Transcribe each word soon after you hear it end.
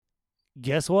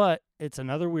guess what? It's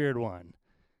another weird one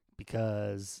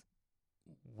because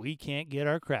we can't get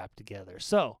our crap together.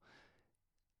 So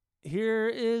here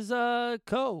is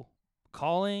Co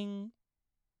calling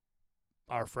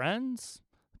our friends,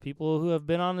 people who have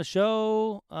been on the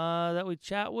show that we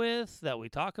chat with, that we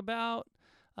talk about,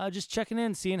 just checking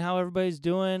in, seeing how everybody's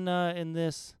doing in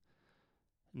this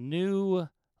new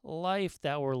life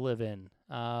that we're living.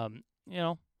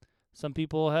 Some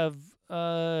people have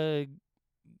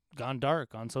gone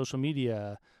dark on social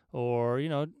media, or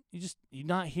you're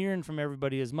not hearing from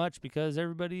everybody as much because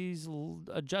everybody's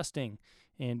adjusting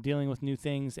and dealing with new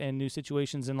things and new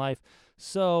situations in life.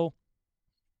 So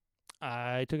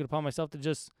I took it upon myself to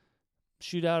just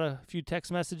shoot out a few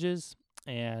text messages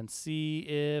and see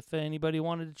if anybody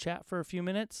wanted to chat for a few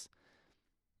minutes.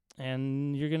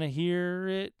 And you're going to hear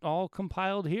it all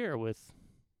compiled here with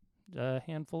a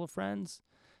handful of friends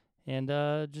and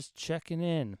just checking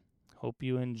in. Hope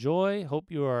you enjoy. Hope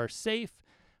you are safe.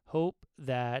 Hope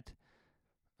that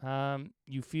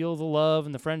you feel the love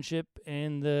and the friendship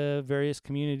in the various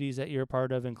communities that you're a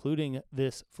part of, including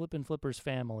this Flippin' Flippers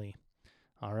family.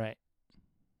 All right.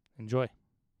 Enjoy.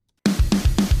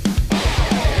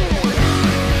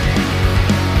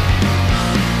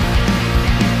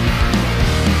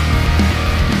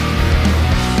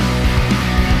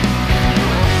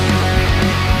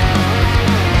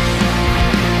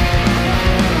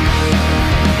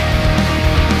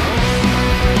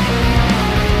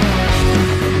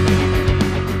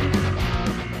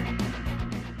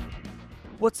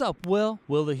 What's up, Will?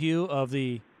 Will the Hugh of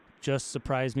the Just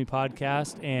Surprise Me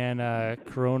podcast and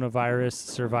coronavirus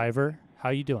survivor. How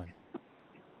you doing?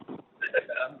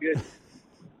 I'm good.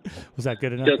 Was that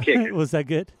good enough? Still kicking. Was that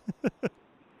good? That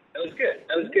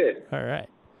was good. All right.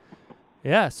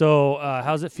 Yeah, so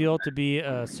how's it feel to be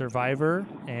a survivor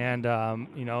and,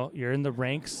 you're in the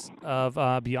ranks of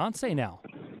Beyonce now?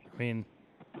 I mean,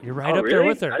 you're right up there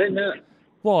with her. I didn't know.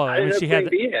 Well, I didn't know she Queen had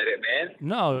Bee had it, man.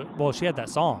 No, well, she had that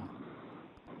song.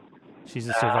 She's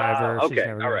a survivor. Okay, She's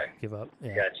never all gonna right. give up.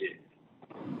 Yeah. Got you.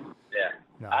 Yeah.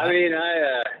 No,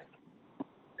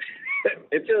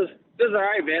 It feels all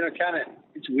right, man.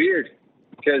 It's weird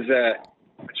because I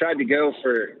tried to go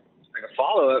for like a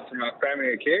follow-up for my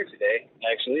primary care today,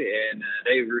 actually, and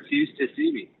they refused to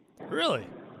see me. Really?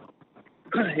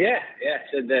 Yeah.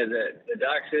 Said that the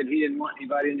doc said he didn't want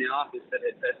anybody in the office that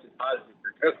had tested positive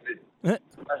for COVID. I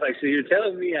was like, so you're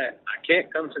telling me I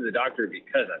can't come to the doctor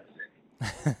because I'm sick?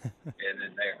 And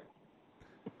then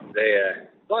they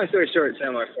long story short, some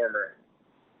of my former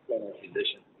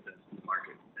physicians in the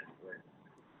market.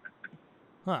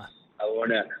 Huh. I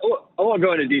won't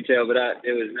go into detail, but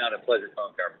it was not a pleasant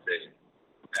phone conversation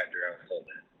after I was told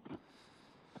that.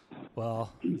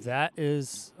 Well, that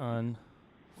is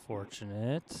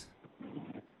unfortunate.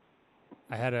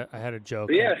 I had a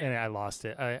joke, and I lost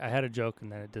it. I had a joke,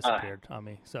 and then it disappeared on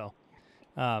me. So,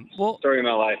 story of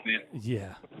my life, man.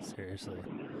 Yeah, seriously.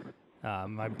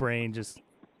 My brain just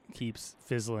keeps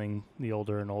fizzling the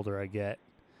older and older I get.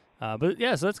 But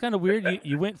yeah, so that's kind of weird.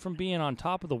 You went from being on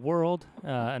top of the world,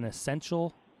 an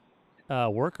essential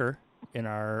worker in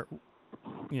our,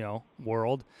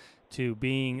 world, to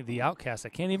being the outcast. I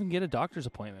can't even get a doctor's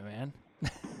appointment, man. I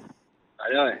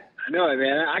know it,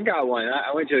 man. I got one.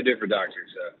 I went to a different doctor,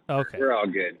 so okay. We're all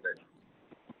good.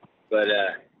 But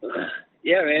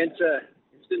yeah, man, it's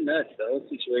been nuts. The whole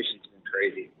situation's been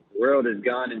crazy. The world has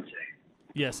gone insane.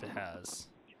 Yes, it has.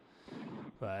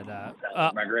 But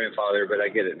my grandfather, but I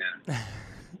get it now.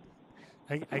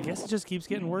 I guess it just keeps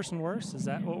getting worse and worse. Is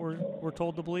that what we're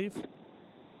told to believe?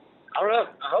 I don't know.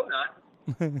 I hope not.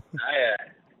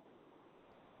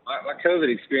 My COVID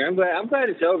experience. I'm glad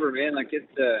it's over, man. Like it's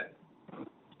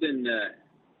been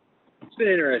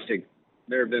interesting.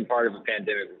 Never been part of a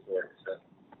pandemic before, so.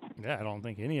 Yeah, I don't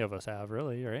think any of us have,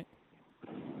 really, right?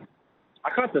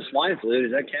 I caught the swine flu.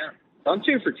 Does that count? I'm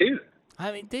 2 for 2.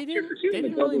 I mean, they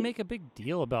didn't really make a big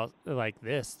deal about like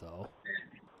this, though. Yeah.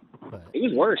 But it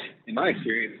was worse in my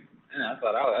experience. And I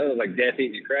thought I was like death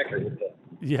eating a cracker with the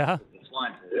swine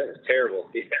flu. That was terrible.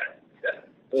 Yeah.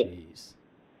 Jeez.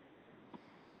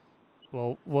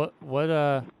 Well, what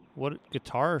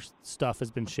guitar stuff has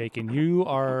been shaking? You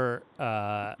are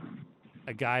a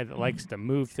guy that likes to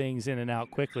move things in and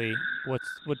out quickly.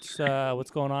 What's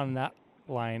going on in that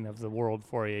line of the world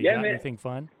for you? You got anything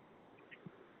fun?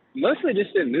 Mostly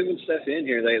just been moving stuff in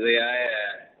here lately. I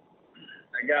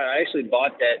actually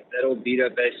bought that old beat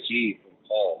up SG from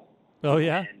Paul. Oh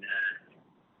yeah. And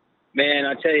man,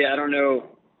 I tell you, I don't know.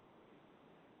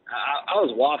 I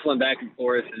was waffling back and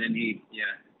forth, and then he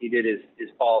did his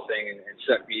Paul thing and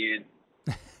sucked me in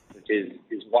with his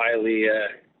wily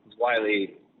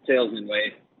salesman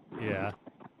way.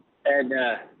 And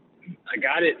I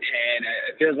got it, and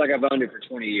it feels like I've owned it for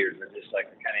 20 years. I'm just like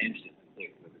kind of instantly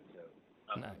clicked with it. So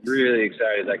I'm really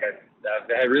excited. Like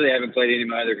I really haven't played any of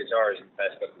my other guitars in the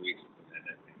past couple of weeks.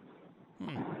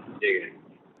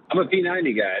 I'm a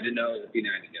P90 guy. I didn't know I was a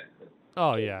P90 guy.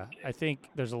 Oh, yeah. I think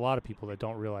there's a lot of people that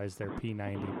don't realize they're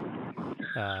P90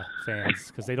 fans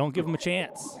because they don't give them a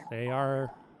chance. They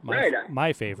are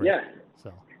my favorite. Yeah.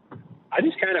 So I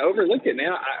just kind of overlooked it,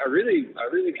 man. I really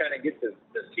kind of get the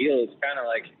feel. It's kind of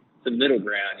like the middle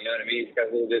ground. You know what I mean? It's got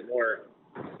a little bit more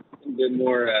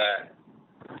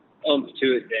oomph to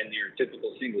it than your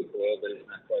typical single coil, but it's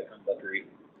not quite humbuckery.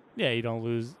 Yeah, you don't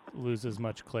lose as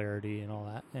much clarity and all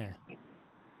that.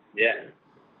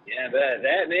 Yeah, but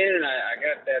that man, and I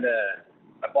got that.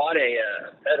 I bought a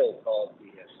pedal called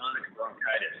the Sonic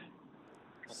Bronchitis.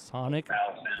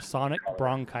 Sonic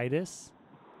Bronchitis.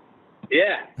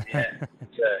 Yeah.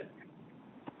 It's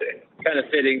kind of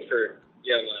fitting for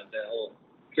the whole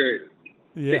current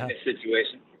fitness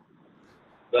situation.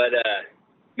 But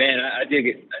man, I dig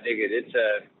it. It's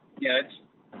it's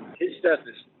his stuff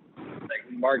is like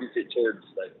markets it towards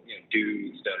like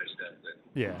dude stoner stuff. But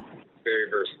it's very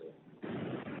versatile.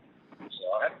 So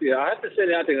I'll have to send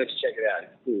it out there and let you check it out.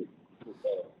 It's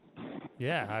cool.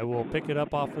 Yeah, I will pick it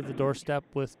up off of the doorstep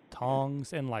with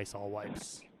tongs and Lysol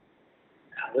wipes.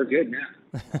 We're good now.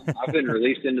 I've been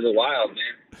released into the wild,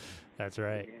 man. That's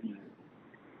right.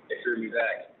 They threw me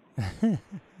back.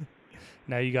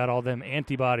 Now you got all them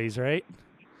antibodies, right?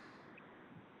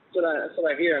 That's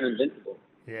what I hear. I'm invincible.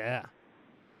 Yeah.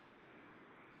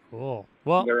 Cool.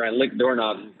 Well, go around lick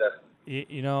doorknobs and stuff.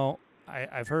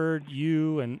 I've heard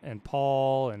you and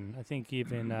Paul and I think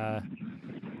even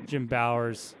Jim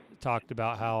Bowers talked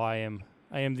about how I am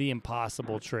the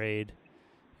impossible trade,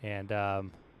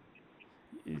 and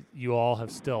you all have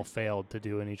still failed to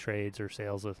do any trades or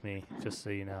sales with me. Just so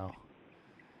you know.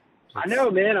 I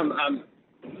know, man. I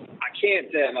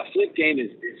can't. My flip game is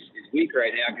weak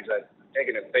right now because I've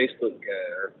taken a Facebook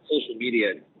or social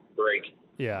media break.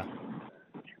 Yeah.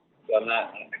 So I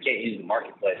can't use the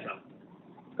marketplace. I'm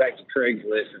back to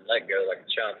Craigslist and let go like a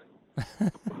chump.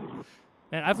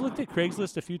 Man, I've looked at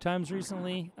Craigslist a few times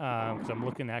recently because I'm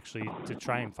looking actually to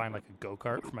try and find like a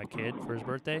go-kart for my kid for his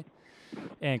birthday.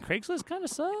 And Craigslist kind of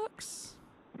sucks.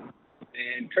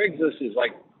 And Craigslist is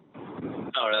like, I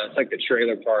don't know, it's like the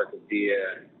trailer park of the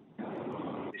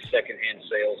secondhand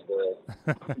sales world.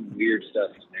 Weird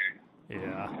stuff in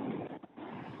there.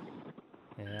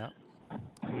 Yeah.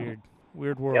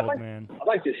 Weird world, man. I'd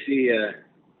like to see,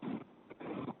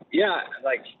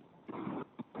 like,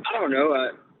 I don't know.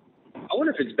 I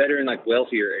wonder if it's better in like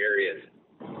wealthier areas.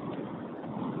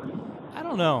 I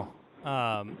don't know.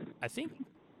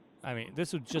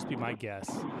 This would just be my guess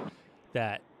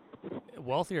that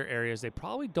wealthier areas, they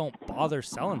probably don't bother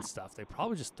selling stuff. They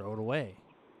probably just throw it away.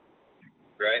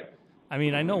 Right. I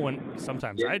mean, I know when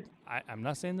sometimes I'm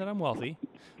not saying that I'm wealthy,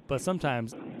 but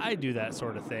sometimes I do that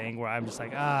sort of thing where I'm just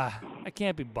like, I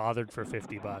can't be bothered for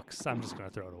 $50. I'm just going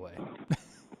to throw it away.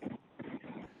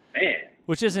 Man.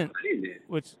 Which isn't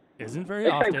very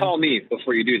often. Call me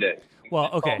before you do that. Well,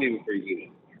 okay. Call me before you do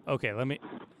that. Okay, let me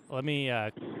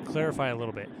clarify a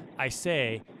little bit. I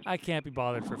say I can't be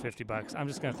bothered for $50. I'm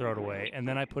just going to throw it away, and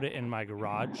then I put it in my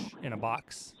garage in a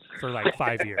box for like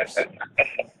 5 years.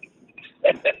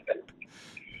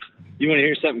 You want to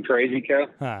hear something crazy, Cal?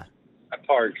 Huh? I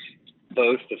parked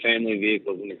both the family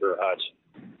vehicles in the garage.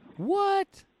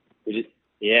 What?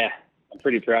 Yeah, I'm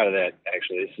pretty proud of that,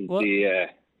 actually. This is the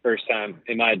first time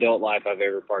in my adult life I've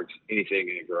ever parked anything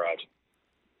in a garage.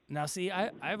 Now, see,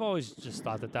 I've always just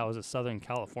thought that was a Southern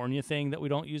California thing, that we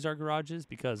don't use our garages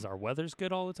because our weather's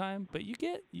good all the time. But you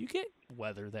get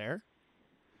weather there.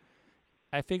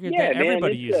 I figured that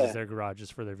everybody uses their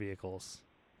garages for their vehicles.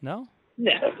 No?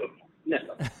 No.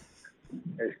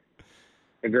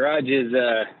 The garage is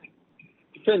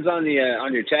depends on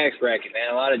your tax bracket,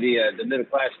 man. A lot of the middle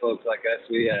class folks like us,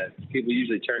 people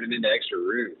usually turn them into extra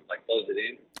room, like close it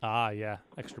in. Ah, yeah,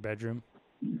 extra bedroom.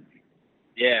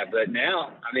 Yeah, but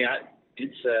now,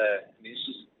 it's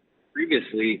just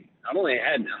previously I've only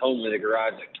had a home with a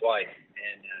garage like twice,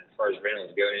 and as far as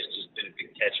rentals go, it's just been a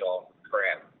big catch-all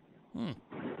crap. And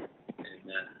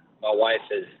my wife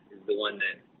is the one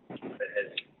that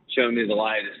has shown me the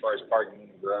light as far as parking in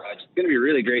the garage. It's going to be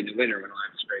really great in the winter when I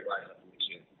have a straight light up in the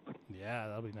windshield. Yeah,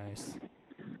 that'll be nice.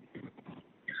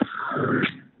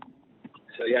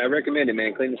 So yeah, I recommend it,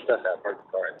 man. Clean the stuff out, park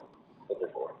the car. What they're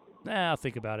for. I'll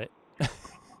think about it.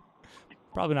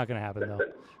 Probably not going to happen though.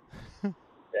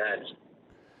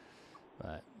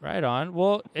 But right on.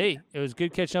 Well, hey, it was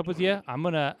good catching up with you. I'm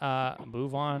gonna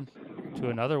move on to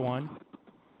another one,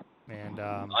 And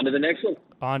On to the next one.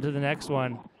 on to the next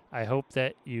one. I hope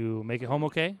that you make it home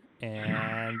okay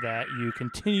and that you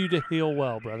continue to heal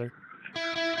well, brother.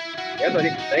 Yeah, buddy.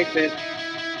 Thanks, man.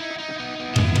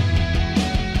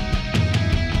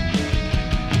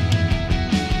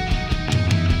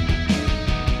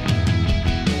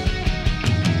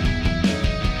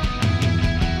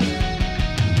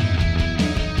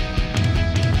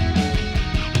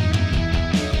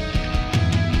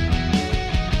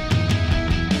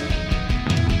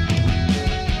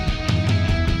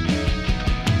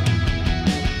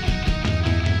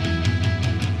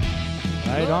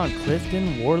 Right on,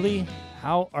 Clifton Worley.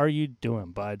 How are you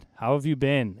doing, bud? How have you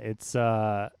been? It's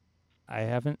I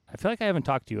feel like I haven't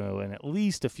talked to you in at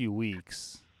least a few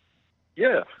weeks.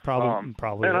 Yeah. Probably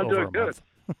man, I'm over doing a good. month.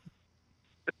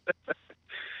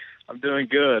 I'm doing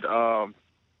good.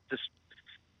 Just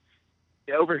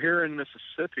over here in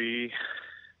Mississippi,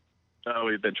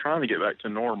 we've been trying to get back to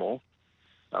normal.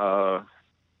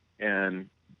 And,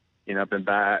 I've been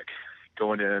back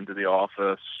going into the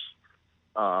office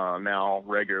now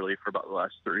regularly for about the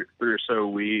last three or so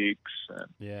weeks.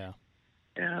 Yeah.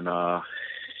 And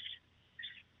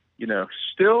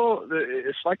still,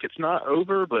 it's like it's not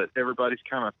over, but everybody's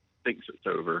kind of thinks it's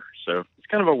over. So it's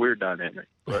kind of a weird dynamic.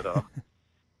 But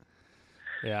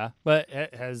yeah, but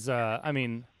it has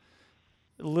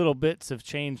little bits have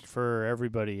changed for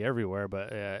everybody everywhere.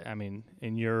 But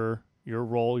in your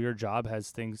role, your job, has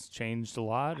things changed a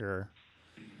lot, or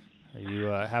are you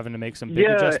having to make some big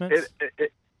adjustments?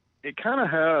 It kind of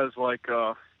has, like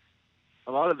a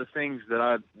lot of the things that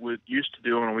I would used to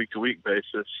do on a week-to-week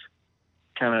basis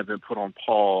kind of been put on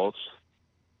pause,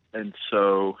 and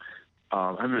so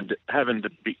I've been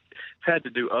had to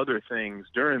do other things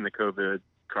during the COVID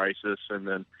crisis, and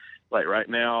then like right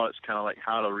now it's kind of like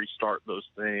how to restart those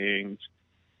things,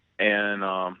 and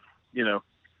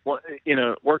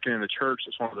working in the church,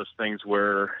 it's one of those things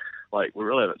where like we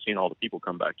really haven't seen all the people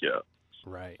come back yet,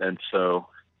 right? And so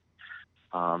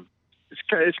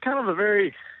it's kind of a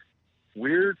very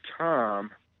weird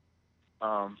time.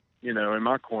 In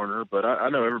my corner, but I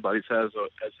know everybody's has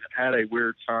had a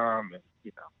weird time, and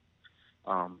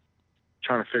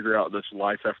trying to figure out this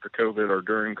life after COVID or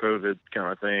during COVID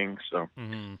kind of thing. So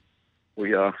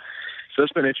so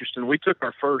it's been interesting. We took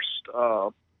our first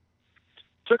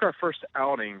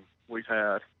outing we've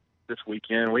had this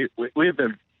weekend. We have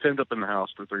been pinned up in the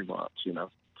house for 3 months, Yeah,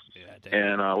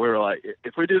 and we were like,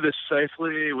 if we do this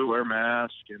safely, we wear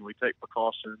masks and we take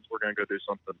precautions, we're going to go do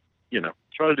something,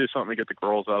 try to do something to get the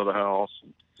girls out of the house.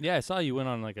 Yeah, I saw you went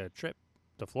on like a trip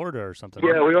to Florida or something.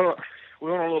 Yeah, right? we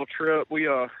went on a little trip. We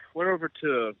went over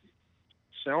to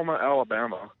Selma,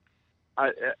 Alabama.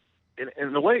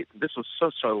 And the way, this was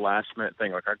such a last minute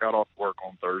thing. Like I got off work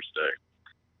on Thursday,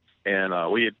 and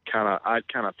I'd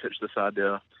kind of pitched this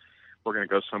idea. We're going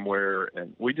to go somewhere,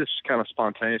 and we just kind of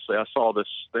spontaneously, I saw this,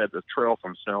 they had the trail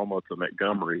from Selma to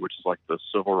Montgomery, which is like the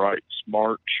civil rights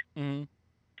march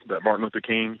that Martin Luther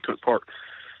King took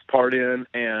part in.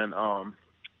 And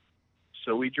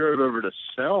so we drove over to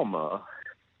Selma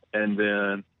and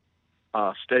then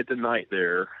stayed the night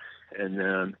there, and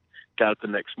then got up the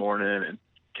next morning and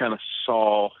kind of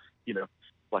saw,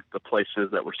 like the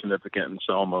places that were significant in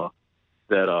Selma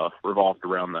that revolved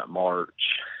around that march.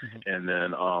 And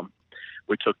then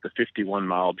we took the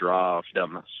 51-mile drive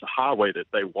down the highway that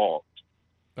they walked.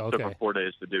 Okay. Took 4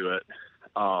 days to do it,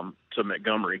 to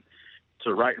Montgomery,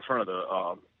 to right in front of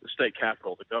the state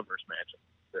capitol, the governor's mansion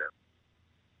there.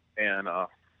 And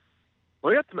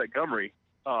when we got to Montgomery,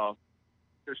 it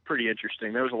was pretty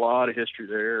interesting. There was a lot of history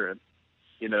there, and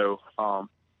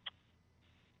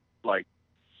like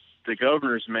the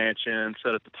governor's mansion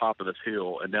sat at the top of this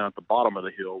hill, and down at the bottom of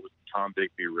the hill was the Tom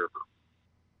Digby River.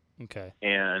 Okay.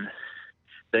 And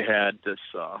they had this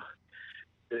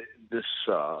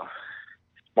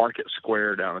market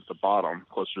square down at the bottom,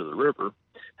 closer to the river,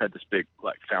 had this big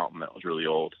like fountain that was really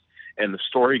old. And the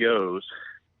story goes,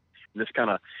 it kind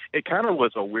of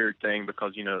was a weird thing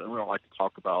because we don't like to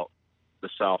talk about the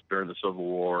South during the Civil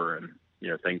War and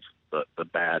things, the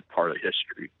bad part of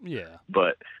history. Yeah.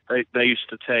 But they used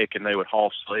to take and they would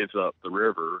haul slaves up the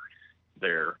river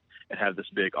there and have this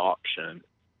big auction,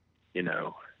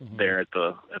 there at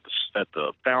the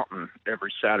fountain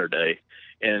every Saturday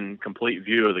in complete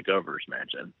view of the governor's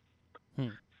mansion.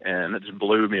 And it just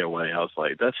blew me away. I was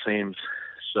like, that seems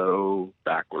so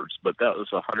backwards, but that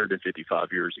was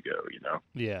 155 years ago,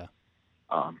 Yeah.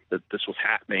 That this was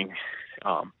happening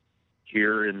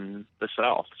here in the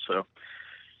South. So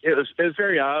it was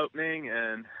very eye-opening,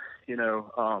 and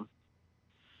to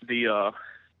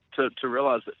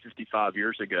realize that 55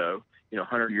 years ago,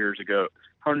 100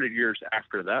 years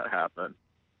after that happened,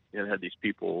 You know, had these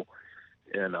people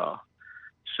in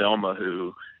Selma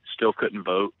who still couldn't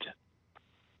vote,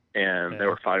 and they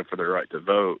were fighting for their right to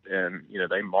vote. And, you know,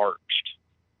 they marched.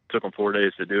 Took them 4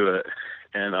 days to do it.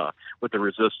 And with the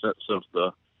resistance of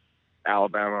the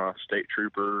Alabama state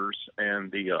troopers and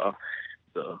the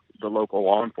local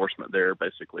law enforcement there,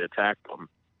 basically attacked them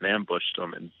and ambushed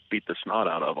them and beat the snot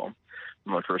out of them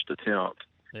on their first attempt.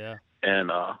 Yeah.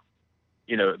 And,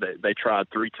 you know, they tried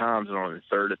 3 times, and on the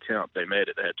third attempt, they made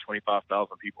it. They had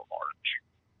 25,000 people march,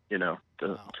 you know,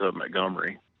 to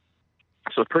Montgomery.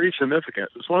 So pretty significant.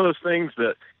 It's one of those things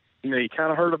that, you know, you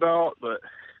kind of heard about, but,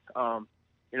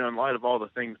 you know, in light of all the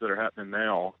things that are happening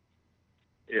now,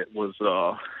 it was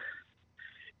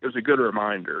a good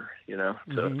reminder, you know,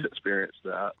 to experience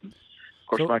that. And of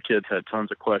course, my kids had tons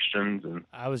of questions, and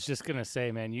I was just gonna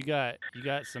say, man, you got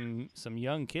some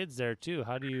young kids there too.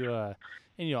 How do you and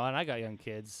you know, and I got young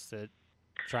kids that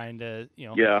trying to,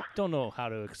 you know, don't know how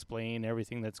to explain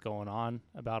everything that's going on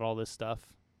about all this stuff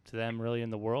to them really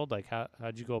in the world. Like,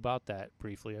 how'd you go about that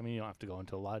briefly? I mean, you don't have to go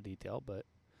into a lot of detail, but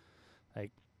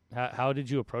like, how did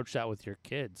you approach that with your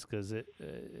kids? Because it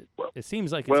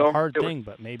seems like it's a hard thing,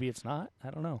 but maybe it's not. I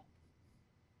don't know.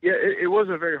 Yeah, it was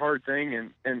a very hard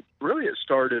thing, and really it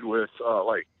started with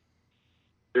like,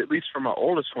 at least for my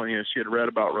oldest one, you know, she had read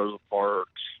about Rosa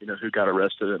Parks, you know, who got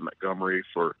arrested in Montgomery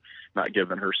for not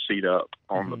giving her seat up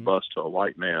on the bus to a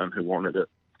white man who wanted it.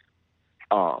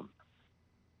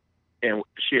 And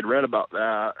she had read about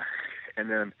that, and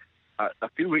then a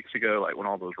few weeks ago, like when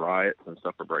all those riots and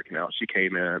stuff were breaking out, she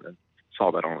came in and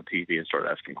saw that on the TV and started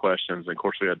asking questions. And of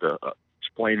course, we had to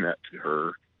explain that to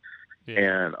her. Yeah.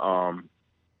 And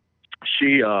she,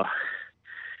 you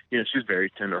know, she's very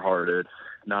tenderhearted,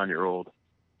 9-year-old,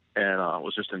 and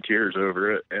was just in tears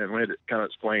over it. And we had to kind of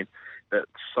explain that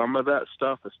some of that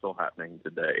stuff is still happening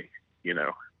today, you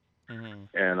know.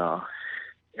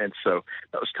 And so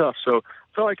that was tough. So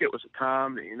I felt like it was a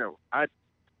time that, you know, I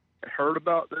heard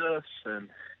about this and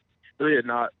really had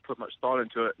not put much thought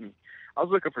into it. And I was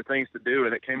looking for things to do,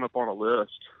 and it came up on a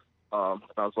list. I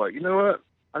was like, you know what?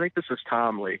 I think this is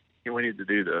timely. You know, we need to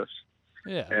do this.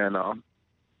 Yeah. And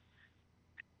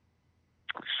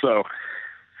so,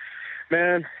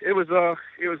 man, it was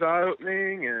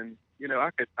eye-opening, and you know,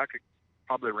 I could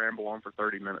probably ramble on for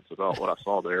 30 minutes about what I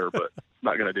saw there, but I'm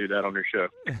not going to do that on your show.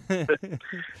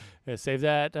 Yeah, save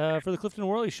that for the Clifton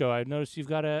Worley Show. I noticed you've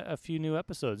got a few new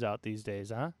episodes out these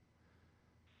days, huh?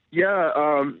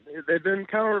 Yeah, they've been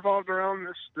kind of revolved around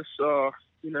this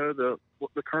you know, the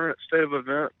current state of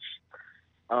events.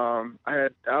 I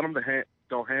had Adam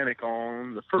Dolhanic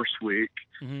on the first week,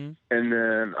 and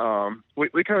then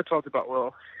we kind of talked about,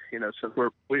 well, you know, since we're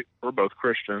both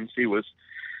Christians,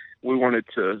 we wanted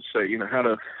to say, you know, how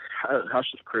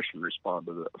should a Christian respond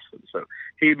to this? And so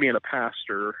he being a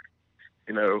pastor,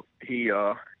 you know, he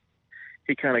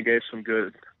kind of gave some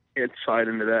good insight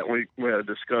into that. We had a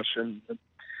discussion.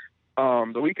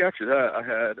 The week after that, I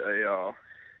had a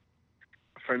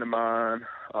friend of mine.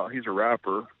 He's a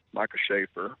rapper, Micah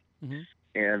Schaefer,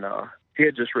 and he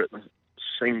had just written a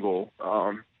single,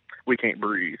 "We Can't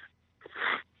Breathe,"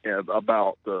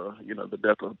 about the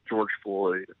death of George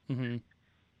Floyd.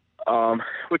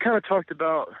 We kind of talked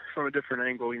about from a different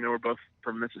angle. You know, we're both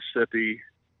from Mississippi,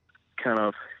 kind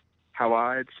of how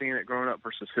I had seen it growing up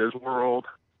versus his world,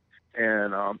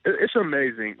 and it's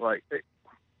amazing. Like,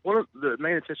 one of the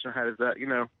main attention I had is that, you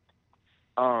know,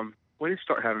 we need to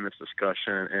start having this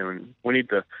discussion, and we need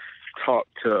to talk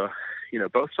to, you know,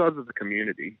 both sides of the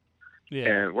community. Yeah.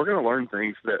 And we're going to learn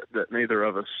things that neither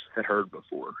of us had heard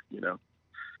before, you know.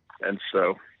 And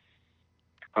so,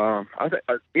 I think,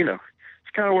 you know,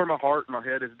 it's kind of where my heart and my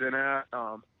head has been at.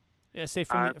 Yeah, say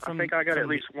I think I got at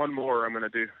least one more I'm going to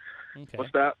do. Okay.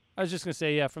 What's that? I was just going to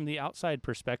say, yeah, from the outside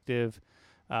perspective,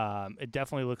 it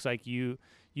definitely looks like you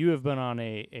have been on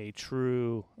a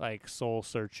true, like, soul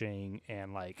searching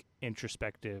and, like,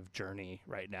 introspective journey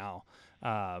right now.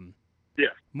 Yeah.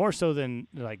 More so than,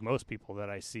 like, most people that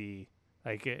I see.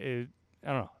 Like, I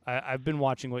don't know. I've been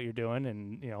watching what you're doing,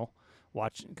 and, you know,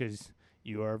 because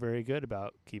you are very good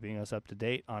about keeping us up to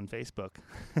date on Facebook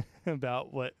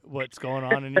about what's going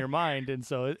on in your mind, and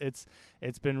so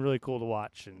it's been really cool to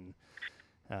watch. And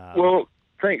well,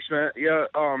 thanks, man. Yeah,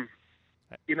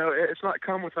 you know, it's not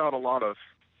come without a lot of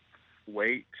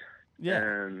weight.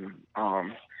 Yeah.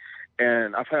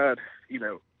 And I've had, you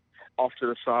know, off to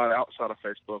the side, outside of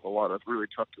Facebook, a lot of really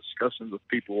tough discussions with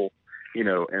people, you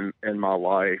know, in my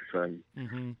life, and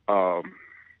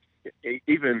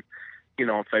even, you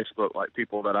know, on Facebook, like,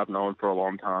 people that I've known for a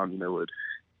long time, you know, would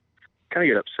kind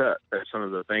of get upset at some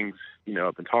of the things, you know,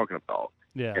 I've been talking about.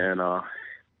 Yeah. And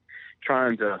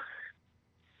trying to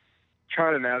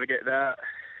trying to navigate that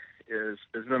has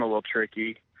been a little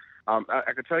tricky.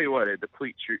 I can tell you what, it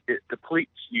depletes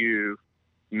you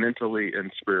mentally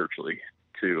and spiritually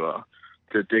to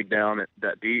dig down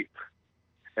that deep.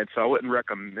 And so I wouldn't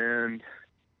recommend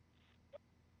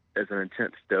as an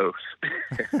intense dose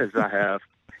as I have,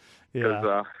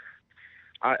 because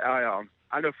I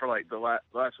know for like the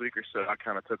last week or so, I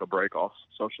kind of took a break off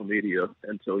social media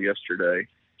until yesterday,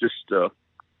 just to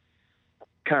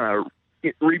kind of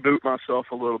reboot myself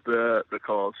a little bit,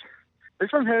 because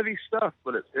there's some heavy stuff,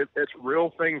 but it's real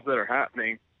things that are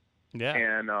happening. Yeah.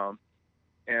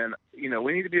 And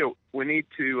we need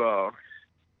to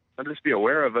not just be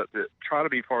aware of it, but try to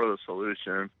be part of the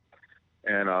solution.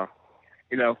 And I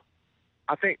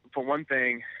think for one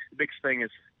thing, the biggest thing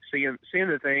is seeing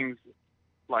the things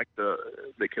like the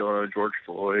killing of George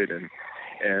Floyd and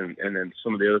then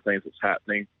some of the other things that's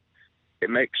happening. It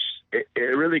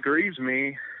really grieves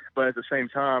me, but at the same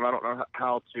time, I don't know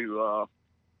how to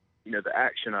the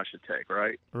action I should take,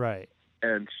 right? Right.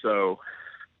 And so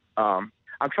I'm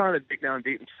trying to dig down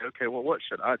deep and say, okay, well, what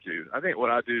should I do? I think what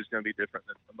I do is going to be different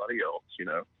than somebody else,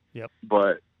 Yep.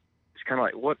 But it's kind of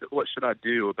like, what should I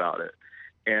do about it?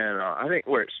 And I think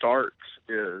where it starts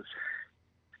is,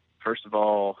 first of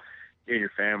all, in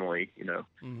your family,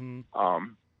 Mm-hmm.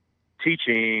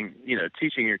 teaching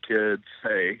your kids,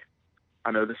 hey,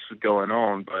 I know this is going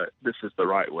on, but this is the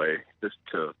right way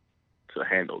to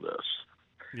handle this.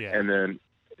 Yeah. And then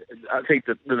I think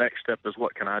that the next step is,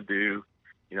 what can I do,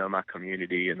 in my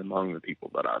community and among the people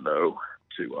that I know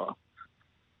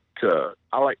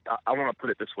I want to put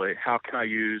it this way: how can I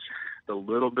use the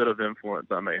little bit of influence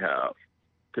I may have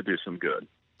to do some good?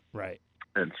 Right.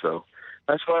 And so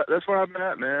that's where I'm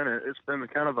at, man. It's been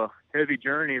kind of a heavy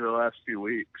journey the last few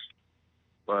weeks,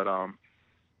 but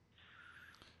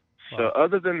so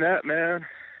other than that, man,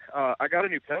 I got a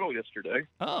new pedal yesterday.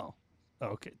 Oh,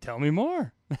 okay. Tell me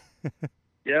more.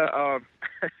 Yeah,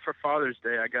 for Father's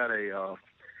Day, I got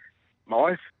my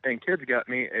wife and kids got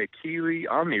me a Keeley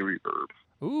Omni Reverb.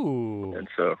 Ooh. And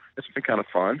so it's been kind of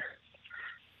fun.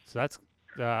 So that's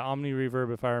Omni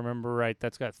Reverb, if I remember right.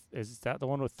 Is that the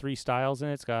one with 3 styles in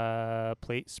it? It's got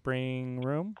plate, spring,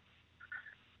 room?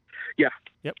 Yeah.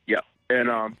 Yep. Yeah. And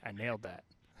I nailed that.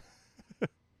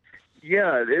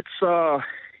 Yeah, it's a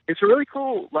really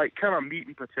cool, like, kind of meat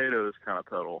and potatoes kind of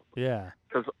pedal. Yeah.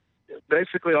 Because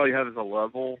basically all you have is a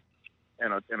level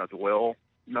and a dwell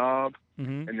knob,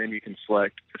 mm-hmm. and then you can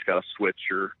select. It's got a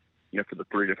switcher, for the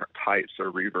 3 different types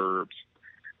of reverbs.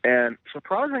 And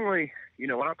surprisingly,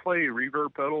 when I play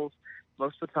reverb pedals,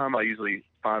 most of the time I usually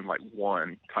find like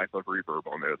one type of reverb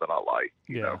on there that I like.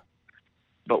 You know,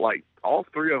 but like all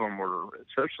 3 of them were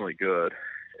exceptionally good.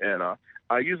 And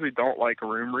I usually don't like a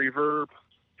room reverb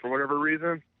for whatever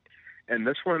reason, and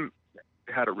this one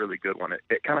had a really good one.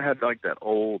 It kind of had like that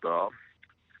old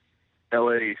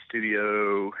LA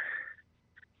studio,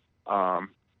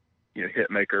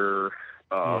 hitmaker,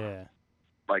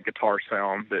 like guitar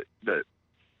sound that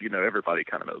everybody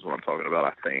kind of knows what I'm talking about,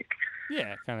 I think.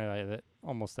 Yeah, kind of like that,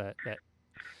 almost that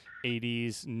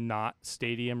 80s not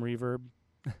stadium reverb.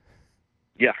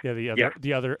 Yeah. Yeah,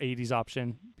 the other 80s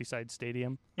option besides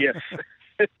stadium. Yes.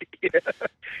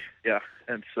 Yeah.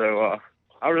 And so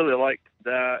I really liked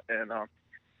that, and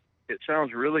it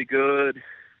sounds really good.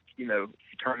 You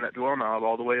turn that dwell knob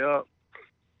all the way up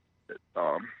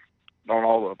on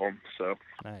all of them. So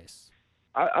nice.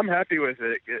 I'm happy with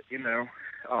it. It's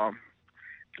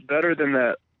better than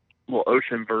that little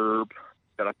ocean verb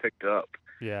that I picked up.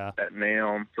 Yeah. At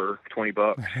NAMM for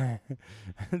 $20.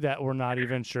 That we're not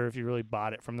even sure if you really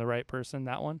bought it from the right person,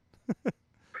 that one?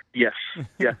 Yes.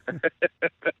 Yeah.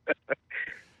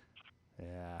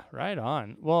 Yeah, right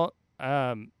on. Well,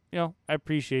 I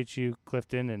appreciate you,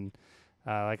 Clifton, and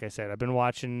like I said, I've been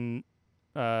watching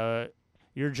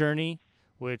your journey,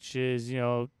 which is,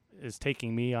 is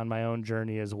taking me on my own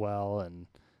journey as well, and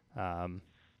I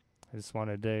just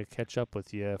wanted to catch up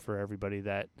with you for everybody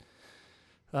that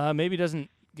maybe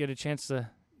doesn't get a chance to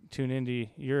tune into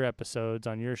your episodes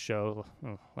on your show,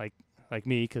 like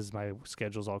me, because my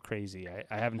schedule's all crazy.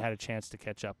 I haven't had a chance to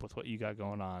catch up with what you got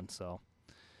going on, so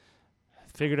I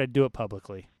figured I'd do it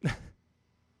publicly.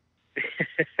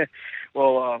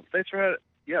 Well, thanks for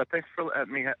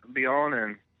letting me be on,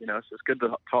 and it's just good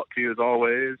to talk to you as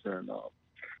always, and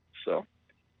so.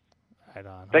 Right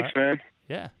on. Thanks, man.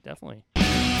 Yeah, definitely.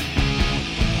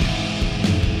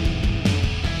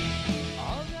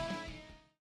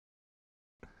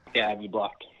 Yeah, I have you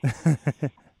blocked.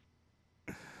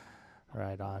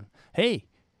 Right on. Hey,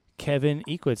 Kevin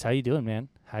Equitz, how you doing, man?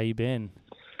 How you been?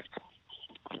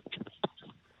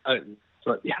 Yeah,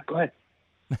 go ahead.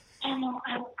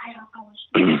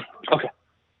 Okay.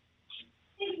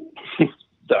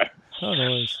 Sorry. Oh, no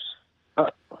worries. Uh,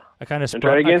 I kind of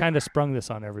try again? sprung this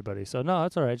on everybody, so no,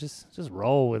 that's all right. Just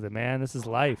roll with it, man. This is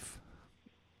life.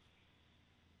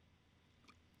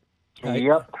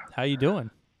 Yep. How you doing?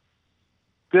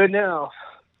 Good now.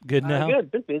 Good now.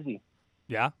 Good. Been busy.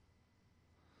 Yeah.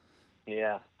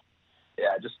 Yeah.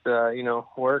 Yeah. Just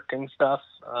work and stuff.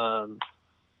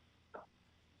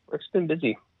 Work's been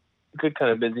busy. Good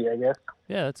kind of busy, I guess.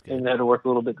 Yeah, that's good. And I had to work a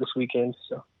little bit this weekend,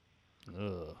 so.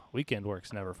 Ugh. Weekend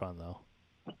work's never fun though.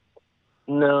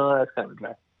 No, that's kind of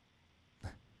dry.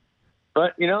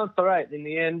 But it's all right. In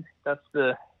the end, that's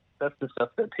the stuff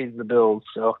that pays the bills.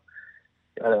 So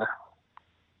gotta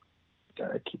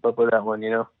keep up with that one.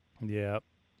 Yeah,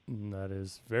 that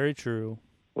is very true.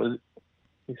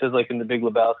 He says, like in The Big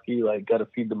Lebowski, like gotta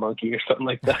feed the monkey or something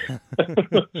like that.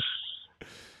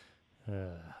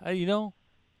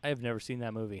 I have never seen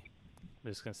that movie. I'm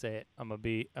just gonna say it. I'm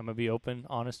gonna be open,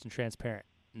 honest, and transparent.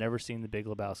 Never seen The Big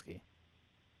Lebowski.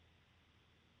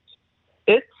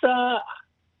 It's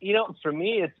for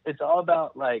me, it's all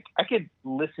about, like, I could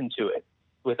listen to it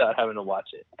without having to watch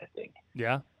it. I think.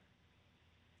 Yeah.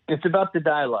 It's about the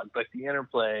dialogue, like the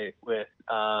interplay with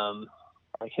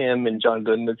like him and John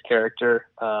Goodman's character.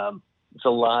 It's a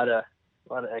lot of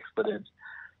expletives,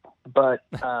 but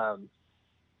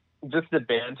just the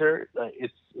banter.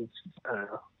 It's I don't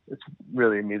know. It's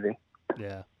really amusing.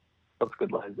 Yeah. Lots of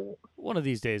good lines in it. One of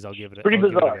these days, I'll give it. Pretty I'll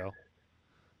give it a bizarre. go.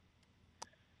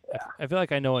 Yeah. I feel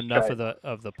like I know enough Right.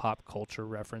 of the pop culture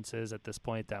references at this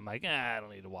point that I'm like, I don't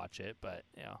need to watch it. But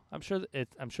I'm sure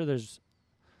there's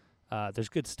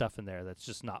good stuff in there that's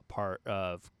just not part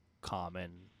of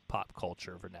common pop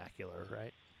culture vernacular,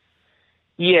 right?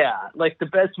 Yeah, like the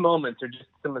best moments are just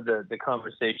some of the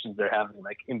conversations they're having,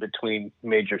 like in between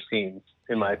major scenes,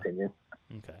 in my opinion.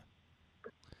 Okay.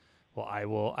 Well, I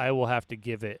will have to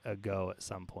give it a go at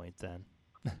some point then.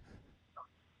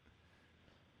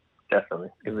 Definitely,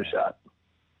 give it a shot.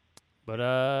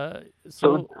 But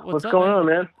So what's going on,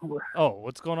 man? Oh,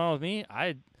 what's going on with me?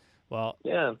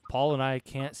 Yeah. Paul and I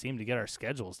can't seem to get our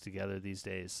schedules together these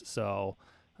days, so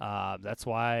that's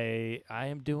why I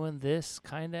am doing this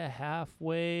kind of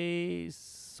halfway,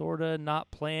 sort of not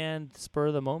planned, spur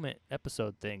of the moment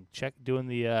episode thing. Doing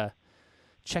the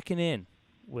checking in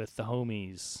with the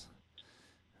homies.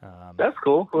 That's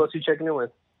cool. Who else are you checking in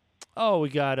with? Oh, we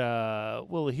got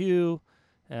Willa Hugh,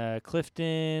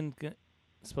 Clifton.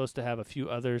 Supposed to have a few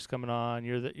others coming on.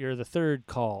 You're the third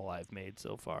call I've made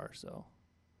so far, so.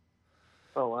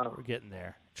 Oh wow. We're getting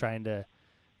there.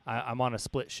 I'm on a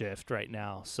split shift right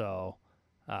now, so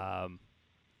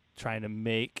trying to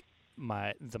make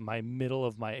my middle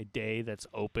of my day that's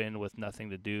open with nothing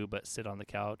to do but sit on the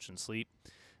couch and sleep.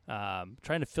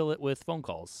 Trying to fill it with phone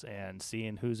calls and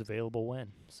seeing who's available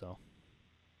when. So.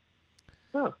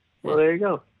 Oh, well, there you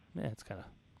go. Yeah, it's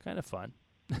kind of fun.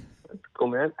 That's cool,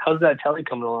 man. How's that telly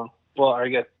coming along? Well, I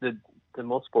guess the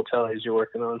multiple tellies you're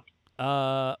working on.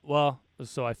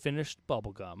 So I finished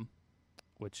Bubblegum,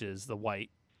 which is the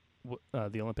white,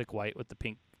 the Olympic white with the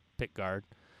pink pick guard.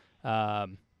 Yeah,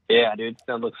 dude,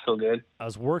 that looks so good. I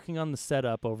was working on the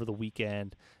setup over the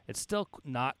weekend. It's still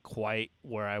not quite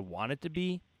where I want it to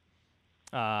be,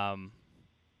 but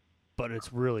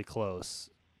it's really close.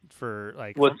 For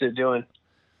like, what's it doing?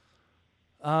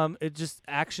 It just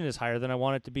action is higher than I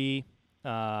want it to be,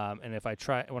 and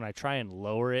when I try and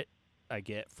lower it, I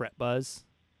get fret buzz.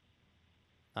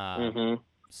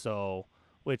 So,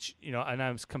 which, and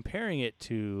I was comparing it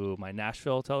to my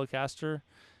Nashville Telecaster,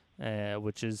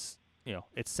 which is,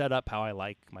 it's set up how I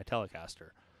like my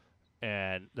Telecaster.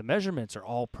 And the measurements are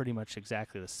all pretty much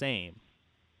exactly the same.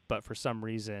 But for some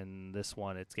reason, this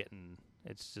one,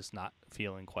 it's just not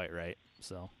feeling quite right.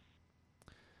 So.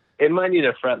 It might need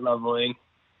a fret leveling.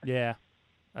 Yeah,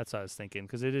 that's what I was thinking.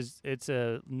 Because it's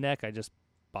a neck I just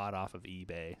bought off of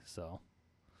eBay, so.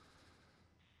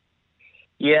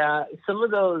 Yeah, some of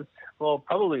those, well,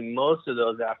 probably most of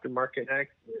those aftermarket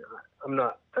necks, I'm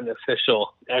not an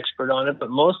official expert on it, but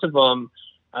most of them,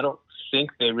 I don't think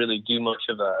they really do much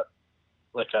of a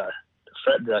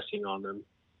fret dressing on them.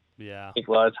 Yeah. I think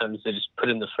a lot of times they just put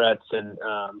in the frets and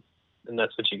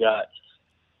that's what you got.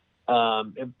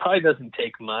 It probably doesn't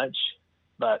take much,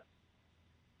 but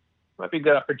it might be a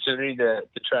good opportunity to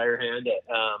try your hand at,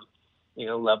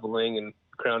 leveling and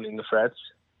crowning the frets.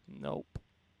 Nope.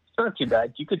 It's not too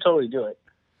bad. You could totally do it.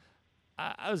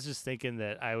 I was just thinking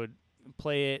that I would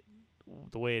play it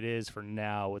the way it is for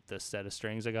now with the set of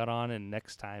strings I got on, and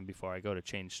next time before I go to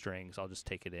change strings, I'll just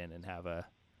take it in and have a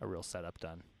real setup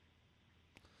done.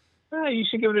 You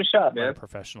should give it a shot, man. Let a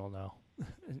professional know.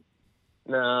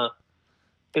 No.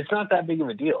 it's not that big of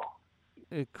a deal.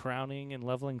 Crowning and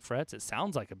leveling frets, it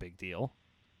sounds like a big deal.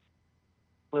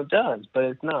 Well, it does, but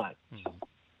it's not. Mm-hmm.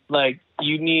 Like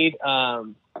you need a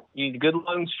good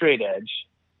long straight edge,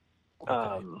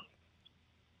 Okay.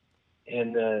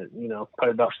 and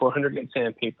probably about 400 grit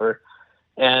sandpaper,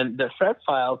 and the fret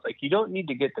files. Like you don't need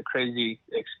to get the crazy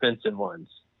expensive ones.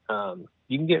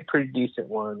 You can get pretty decent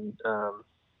ones.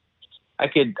 I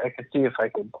could see if I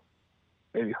could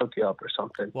maybe hook you up or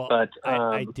something. Well, but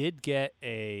I did get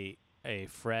a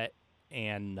fret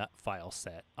and nut file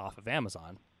set off of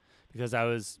Amazon because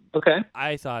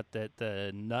I thought that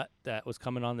the nut that was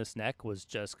coming on this neck was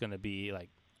just going to be like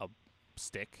a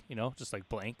stick, just like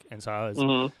blank. And so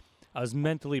I was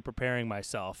mentally preparing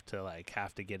myself to like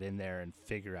have to get in there and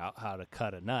figure out how to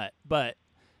cut a nut. But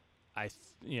I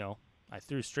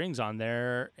threw strings on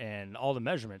there and all the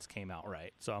measurements came out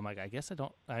right. So I'm like, I guess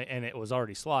and it was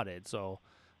already slotted. So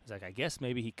I was like, I guess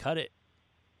maybe he cut it,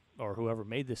 or whoever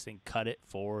made this thing cut it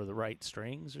for the right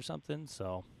strings or something.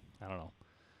 So I don't know.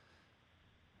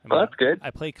 Well, that's good.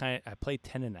 I play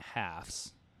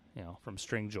 10.5s, from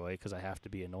String Joy because I have to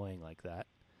be annoying like that.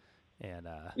 And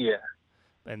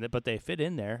but they fit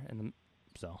in there, and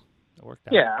so it worked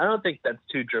out. Yeah, I don't think that's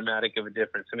too dramatic of a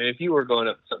difference. I mean, if you were going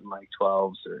up something like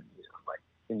 12s or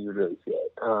then you would really see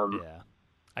it. Yeah,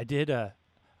 I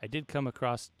did come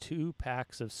across 2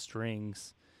 packs of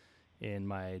strings in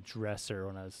my dresser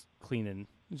when I was cleaning,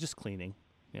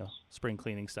 spring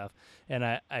cleaning stuff. And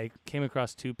I came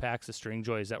across 2 packs of String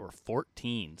Joys that were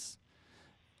 14s.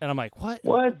 And I'm like, what?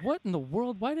 What in the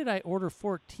world? Why did I order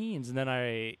 14s? And then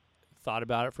I thought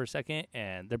about it for a second,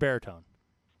 and they're baritone.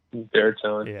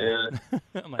 Baritone, yeah.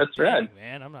 I'm like, that's rad,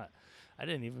 man. I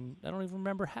don't even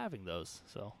remember having those.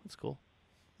 So it's cool.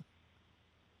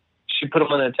 You should put them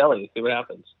on a telly, see what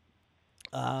happens.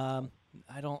 I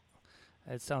don't.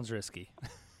 It sounds risky.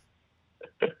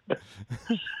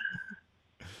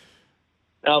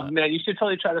 Man, you should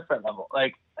totally try the fret level.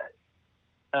 Like,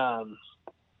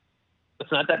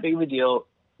 it's not that big of a deal.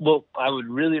 Well, I would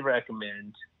really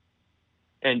recommend,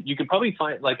 and you can probably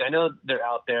find, like, I know they're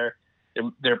out there.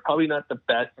 They're probably not the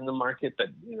best in the market, but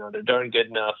they're darn good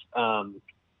enough.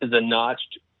 Is a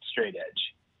notched straight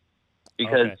edge,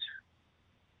 because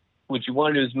what you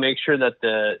want to do is make sure that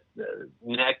the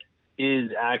neck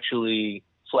is actually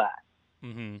flat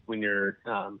when you're,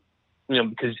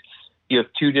 because you have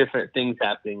 2 different things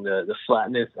happening: the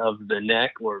flatness of the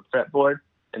neck or fretboard,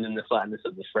 and then the flatness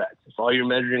of the frets. If all you're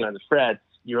measuring are the frets,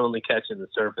 you're only catching the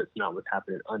surface, not what's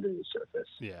happening under the surface.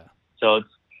 Yeah. So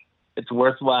it's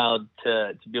worthwhile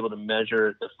to be able to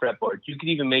measure the fretboard. You could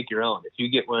even make your own if you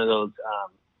get one of those,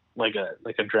 like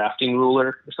a drafting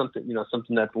ruler or something,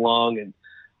 something that's long and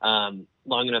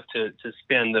long enough to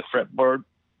span the fretboard,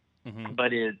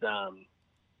 but is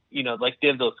like they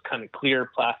have those kind of clear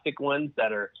plastic ones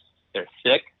they're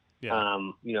thick.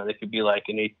 Yeah. They could be like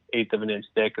an eighth of an inch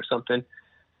thick or something.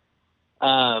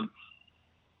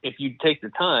 If you take the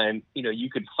time, you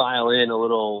could file in a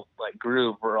little like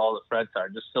groove where all the frets are,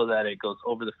 just so that it goes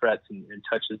over the frets and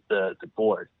touches the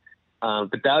board.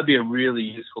 But that would be a really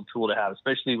useful tool to have,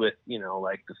 especially with,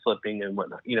 like the flipping and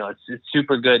whatnot. It's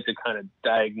super good to kind of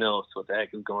diagnose what the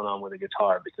heck is going on with a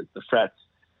guitar, because the frets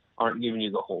aren't giving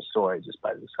you the whole story just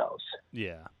by themselves.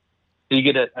 Yeah. So you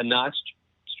get a notched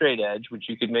straight edge, which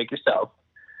you could make yourself.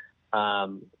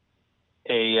 A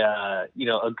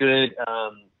good,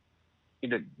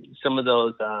 some of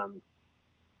those,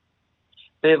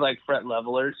 they have like fret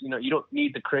levelers. You don't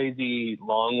need the crazy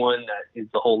long one that is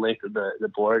the whole length of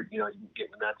the board. You can get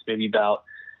one that's maybe about,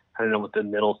 I don't know what the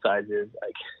middle size is,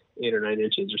 like 8 or 9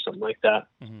 inches or something like that.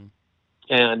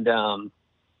 And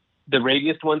the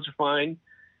radiused ones are fine.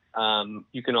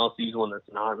 You can also use one that's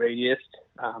not radiused.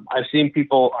 I've seen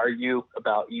people argue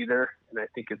about either, and I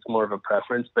think it's more of a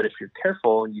preference. But if you're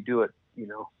careful and you do it,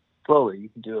 slowly, you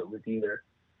can do it with either.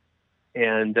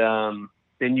 And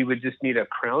then you would just need a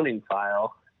crowning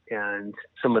file, and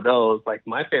some of those, like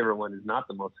my favorite one is not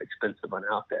the most expensive one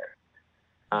out there.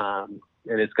 And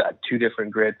it's got 2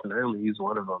 different grits, and I only use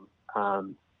one of them.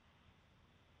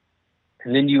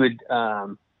 And then you would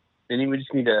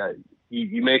just need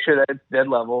you make sure that it's dead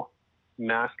level,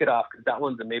 mask it off, because that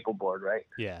one's a maple board, right?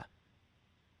 Yeah.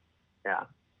 Yeah.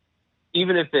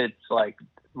 Even if it's like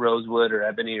rosewood or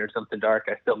ebony or something dark,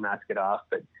 I still mask it off,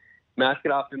 but mask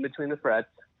it off in between the frets,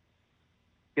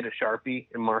 get a Sharpie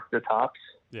and mark the tops.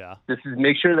 Yeah.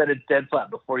 Make sure that it's dead flat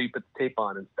before you put the tape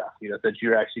on and stuff, so that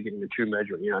you're actually getting the true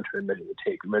measurement. You're not trying to measure the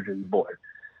tape, you're measuring the board.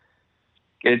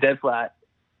 Get it dead flat,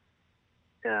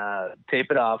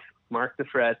 tape it off, mark the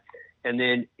frets, and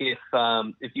then if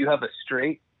you have a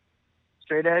straight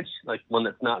straight edge, like one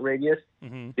that's not radius,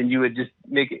 Mm-hmm. then you would just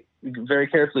make it very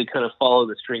carefully, kind of follow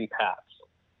the string paths,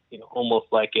 almost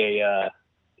like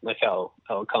like how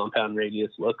a compound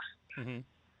radius looks. Mm-hmm.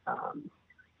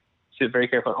 So very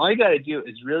careful. All you got to do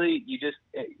is really, you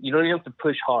don't even have to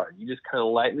push hard. You just kind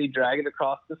of lightly drag it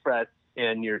across the frets,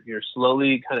 and you're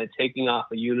slowly kind of taking off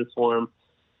a uniform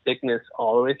thickness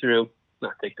all the way through.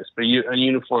 Not thickness, but a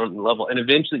uniform level. And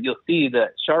eventually you'll see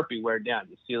the Sharpie wear down.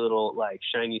 You see a little like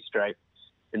shiny stripe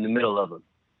in the middle of them.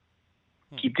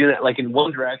 Keep doing that like in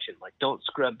one direction. Like don't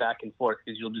scrub back and forth,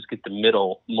 because you'll just get the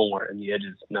middle more and the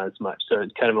edges not as much. So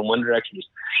it's kind of in one direction, just,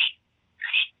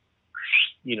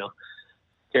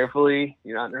 carefully,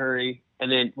 you're not in a hurry.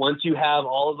 And then once you have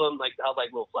all of them, like they'll have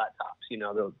like little flat tops,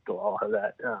 they'll all have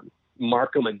that.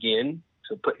 Mark them again.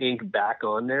 So put ink back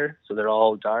on there so they're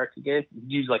all dark again.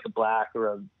 Use like a black or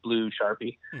a blue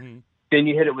Sharpie. Mm-hmm. Then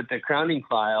you hit it with the crowning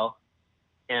file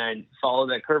and follow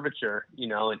that curvature,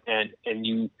 and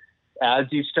you, as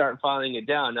you start filing it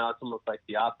down, now it's almost like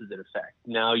the opposite effect.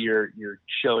 Now you're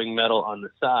showing metal on the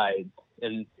sides,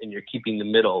 and you're keeping the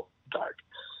middle dark.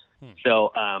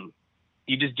 So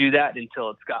you just do that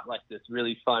until it's got like this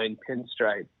really fine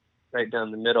pinstripe right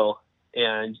down the middle.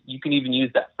 And you can even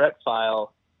use that fret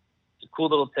file. It's a cool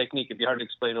little technique. It'd be hard to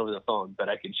explain over the phone, but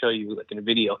I can show you like in a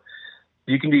video.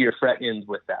 You can do your fret ends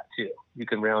with that too. You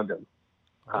can round them,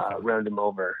 round them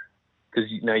over, because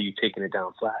now you've taken it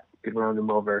down flat. You can round them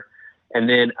over, and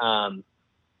then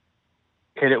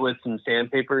hit it with some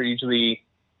sandpaper. Usually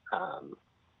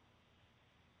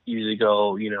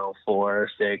go 4,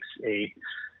 6, 8,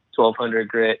 1200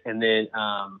 grit, and then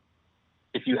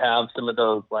if you have some of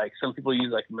those, like some people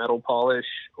use like metal polish,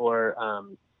 or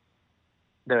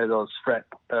there are those fret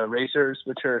erasers,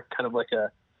 which are kind of like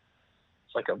it's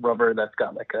like a rubber that's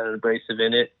got like an abrasive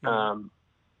in it.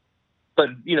 But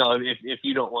if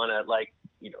you don't want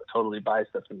to totally buy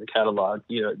stuff from the catalog,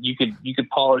 you could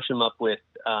polish them up with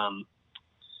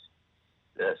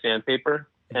sandpaper,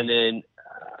 and then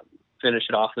finish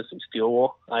it off with some steel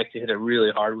wool. I like to hit it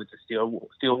really hard with the steel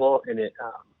wool, and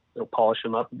it'll polish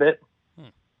them up a bit.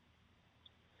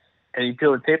 And you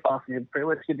peel the tape off, and you're pretty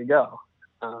much good to go.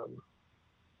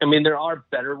 There are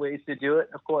better ways to do it,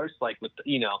 of course, like with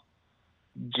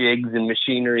jigs and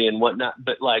machinery and whatnot.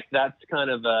 But like that's kind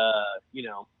of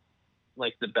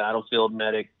like the battlefield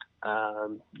medic.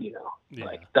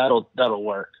 Like that'll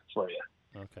work for you.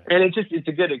 Okay. And it's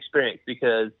a good experience,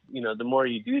 because the more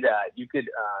you do that, you could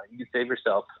save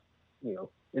yourself.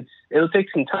 It'll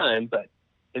take some time, but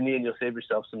in the end you'll save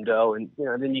yourself some dough, and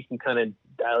then you can kind of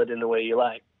dial it in the way you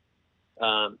like.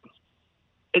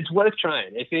 It's worth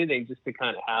trying, if anything, just to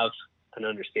kind of have an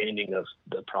understanding of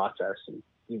the process, and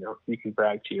you can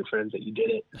brag to your friends that you did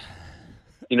it.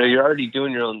 You're already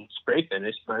doing your own spray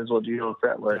finish. Might as well do your own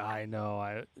fret work. I know.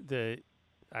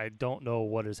 I don't know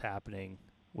what is happening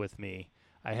with me.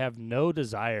 I have no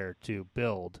desire to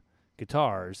build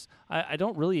guitars. I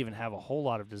don't really even have a whole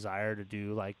lot of desire to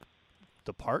do like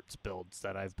the parts builds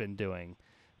that I've been doing.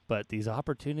 But these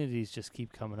opportunities just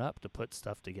keep coming up to put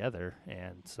stuff together,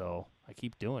 and so I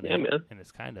keep doing it, man. And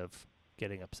it's kind of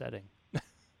getting upsetting.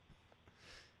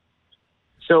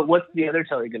 So what's the other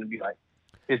telly going to be like?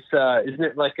 It's isn't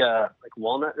it like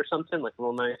walnut or something, like a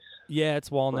little nice? Yeah,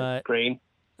 it's walnut like grain.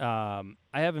 I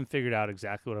haven't figured out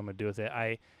exactly what I'm gonna do with it.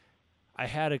 I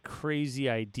had a crazy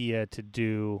idea to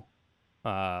do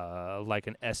like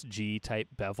an SG type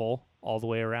bevel all the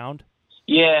way around.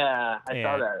 Yeah, I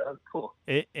saw that. That was cool.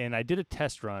 And I did a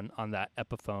test run on that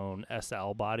Epiphone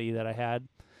SL body that I had,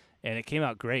 and it came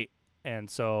out great. And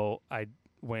so I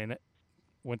went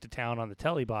to town on the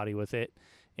telly body with it,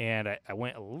 and I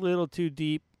went a little too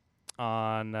deep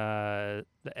on the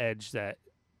edge that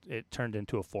it turned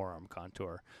into a forearm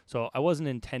contour. So I wasn't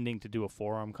intending to do a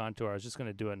forearm contour. I was just going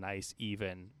to do a nice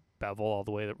even bevel all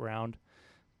the way around.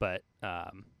 But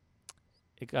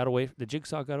it got away. The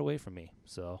jigsaw got away from me.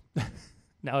 So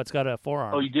now it's got a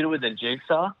forearm. Oh, you did it with a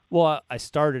jigsaw? Well, I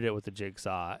started it with a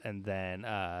jigsaw, and then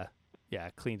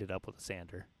cleaned it up with a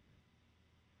sander.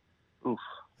 Oof.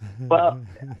 Well,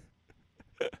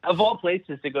 of all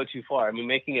places to go too far,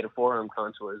 making it a forearm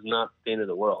contour is not the end of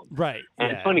the world. Right.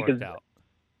 And it's funny because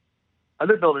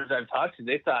other builders I've talked to,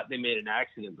 they thought they made an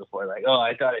accident before. Like, oh,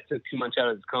 I thought I took too much out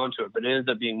of this contour, but it ends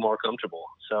up being more comfortable.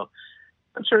 So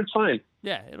I'm sure it's fine.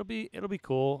 Yeah, it'll be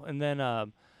cool. And then I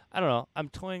don't know. I'm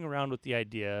toying around with the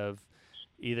idea of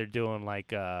either doing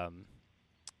like a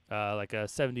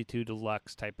 72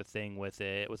 Deluxe type of thing with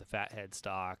it, with a fat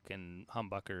headstock and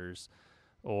humbuckers,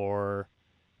 or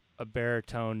a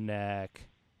baritone neck.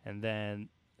 And then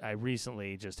I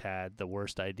recently just had the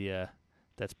worst idea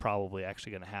that's probably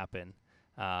actually going to happen.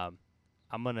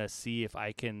 I'm gonna see if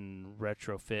I can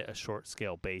retrofit a short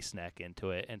scale bass neck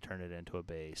into it and turn it into a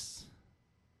bass.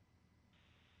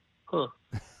 Huh.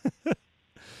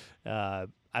 I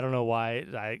don't know why.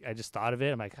 I just thought of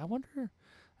it. I'm like, I wonder.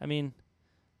 I mean,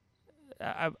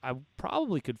 I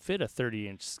probably could fit a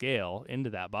 30-inch scale into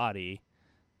that body.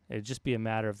 It'd just be a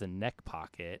matter of the neck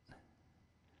pocket.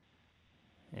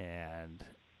 And,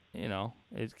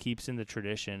 it keeps in the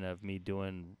tradition of me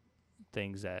doing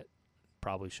things that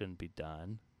probably shouldn't be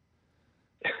done.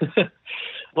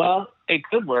 Well, it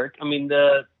could work. I mean,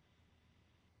 the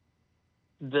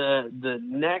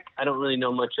neck, I don't really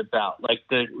know much about. Like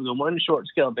the one short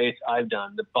scale bass I've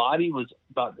done, the body was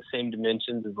about the same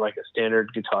dimensions as like a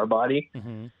standard guitar body.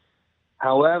 Mm-hmm.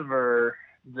 However,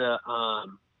 the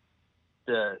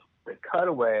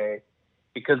cutaway,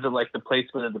 because of like the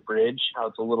placement of the bridge, how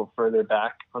it's a little further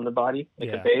back on the body, like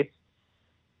a bass,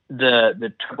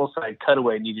 the treble side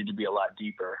cutaway needed to be a lot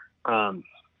deeper. I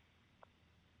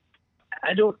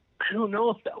don't know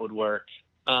if that would work.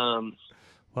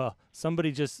 Well,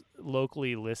 somebody just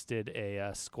locally listed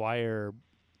a Squier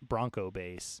Bronco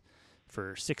bass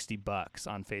for $60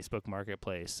 on Facebook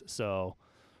Marketplace. So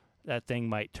that thing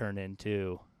might turn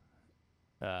into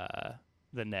the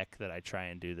neck that I try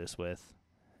and do this with.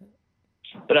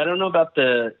 But I don't know about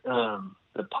the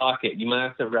pocket. You might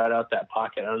have to route out that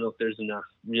pocket. I don't know if there's enough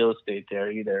real estate there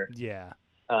either. Yeah.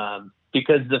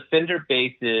 Because the Fender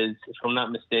bass is, if I'm not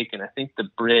mistaken, I think the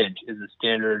bridge is a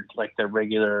standard, like the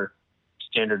regular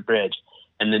standard bridge,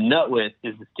 and the nut width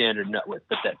is the standard nut width,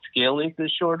 but that scale length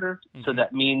is shorter. Mm-hmm. So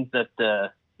that means that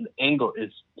the angle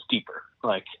is steeper,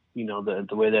 like, the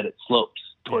way that it slopes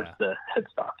towards the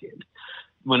headstock end.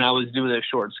 When I was doing a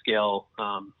short scale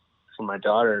for my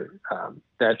daughter,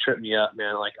 that tripped me up,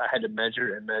 man. Like I had to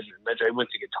measure and measure and measure. I went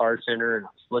to Guitar Center and I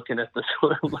was looking at this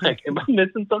one, like, am I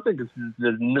missing something? This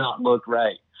does not look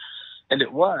right. And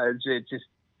it was. It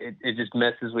just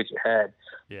messes with your head.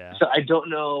 Yeah. So I don't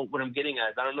know what I'm getting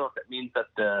at. I don't know if that means that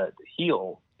the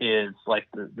heel is like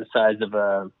the size of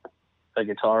a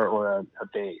guitar or a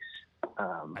bass.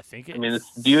 I think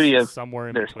it's the beauty of somewhere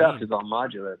in their between. stuff is all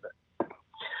modular, but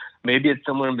maybe it's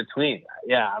somewhere in between.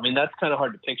 Yeah, I mean, that's kind of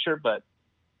hard to picture, but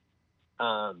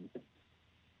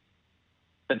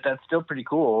that's still pretty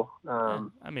cool. I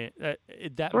mean,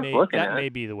 that may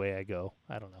be the way I go.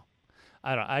 I don't know.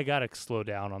 I gotta slow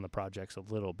down on the projects a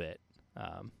little bit.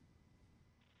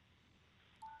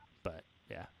 But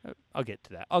yeah, I'll get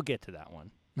to that. I'll get to that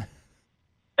one.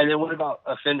 And then what about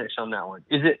a finish on that one?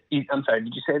 Is it? I'm sorry.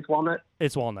 Did you say it's walnut?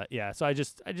 It's walnut. Yeah. So I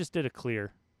just did a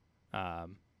clear. Oh,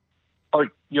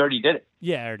 you already did it.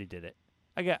 Yeah, I already did it.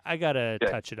 I gotta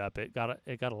touch it up. It got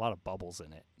a lot of bubbles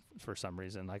in it for some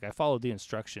reason. Like I followed the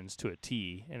instructions to a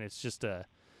T, and it's just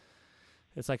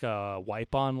it's like a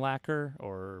wipe-on lacquer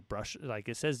or brush. Like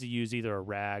it says to use either a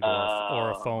rag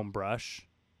or a foam brush.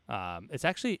 It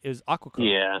was Aquacoat.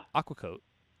 Yeah. Aquacoat,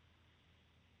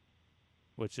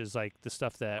 which is like the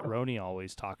stuff that Ronnie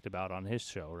always talked about on his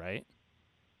show, right?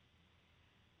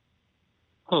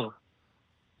 Huh.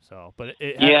 So, but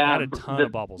it had a ton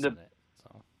of bubbles in it.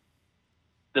 So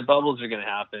the bubbles are going to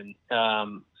happen,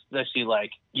 especially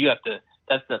like you have to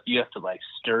like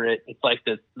stir it. It's like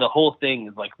the whole thing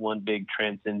is like one big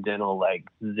transcendental like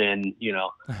Zen,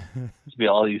 to be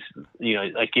all these,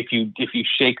 like if you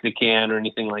shake the can or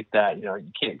anything like that,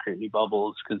 you can't create any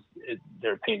bubbles because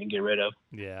they're a pain to get rid of.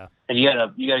 Yeah. And you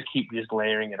gotta keep just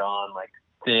layering it on like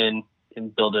thin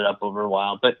and build it up over a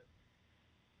while. But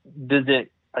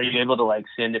are you able to like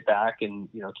sand it back and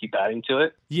keep adding to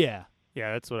it? Yeah,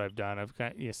 that's what I've done. I've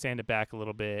sand it back a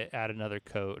little bit, add another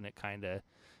coat, and it kind of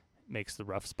makes the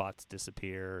rough spots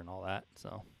disappear and all that.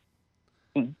 So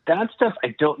that stuff,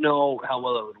 I don't know how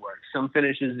well it would work. Some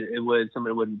finishes it would, some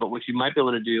it wouldn't. But what you might be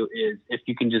able to do is if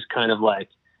you can just kind of like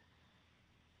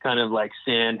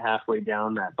sand halfway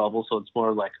down that bubble, so it's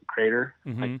more like a crater.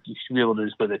 Mm-hmm. Like you should be able to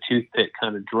just with a toothpick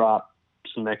kind of drop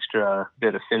some extra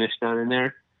bit of finish down in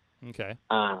there. Okay.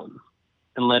 And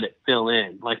let it fill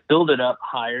in. Like build it up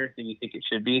higher than you think it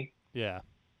should be. Yeah.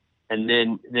 And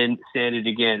then sand it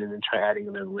again, and then try adding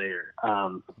another layer.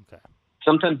 Okay.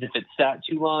 Sometimes if it's sat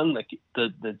too long, like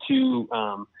the two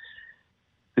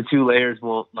layers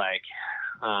won't like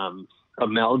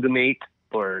amalgamate,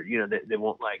 or they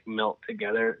won't like melt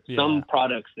together. Yeah. Some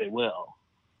products they will.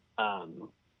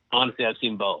 Honestly, I've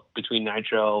seen both between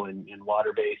nitro and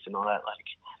water based and all that. Like,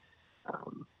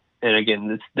 and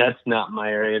again, that's not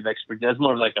my area of expertise. That's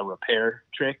more of like a repair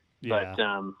trick. Yeah.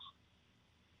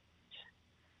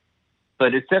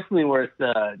 But it's definitely worth,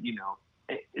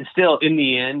 it's still in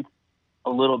the end, a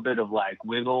little bit of like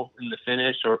wiggle in the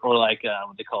finish or like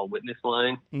what they call witness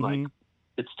line. Mm-hmm. Like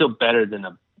it's still better than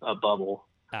a a bubble,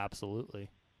 Absolutely.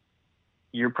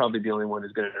 you're probably the only one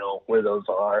who's going to know where those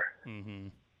are. Mm-hmm.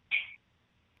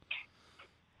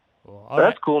 Well, But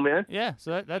that's cool, man. Yeah,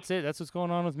 so that's it. That's what's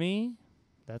going on with me.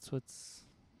 That's what's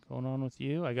going on with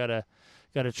you. I gotta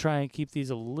try and keep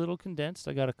these a little condensed.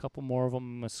 I got a couple more of them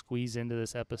I'm gonna squeeze into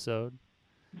this episode.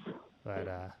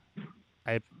 But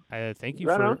I thank you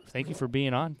for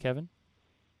being on, Kevin.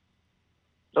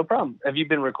 No problem. Have you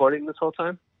been recording this whole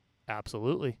time?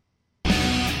 Absolutely.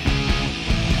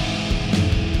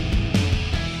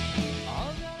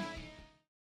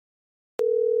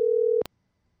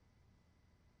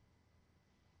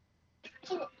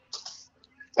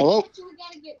 Hello?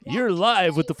 You're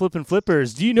live with the Flippin'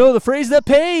 Flippers. Do you know the phrase that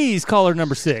pays? Caller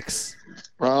number 6.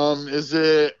 Is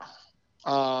it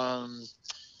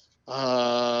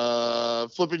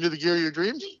flipping to the gear of your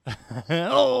dreams?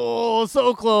 Oh,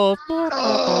 so close.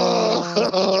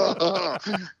 Oh,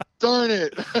 darn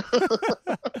it.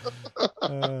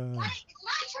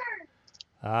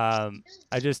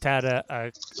 I just had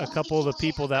a couple of the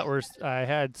people that I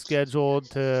had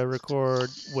scheduled to record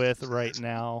with right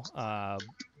now.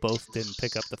 Both didn't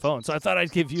pick up the phone, so I thought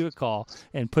I'd give you a call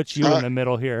and put you in the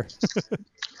middle here.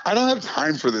 I don't have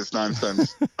time for this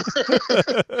nonsense.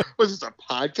 Was this a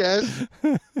podcast?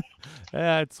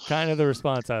 Yeah, it's kind of the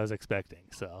response I was expecting.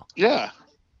 So yeah,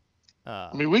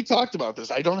 I mean, we talked about this.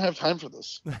 I don't have time for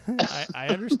this. I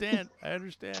understand.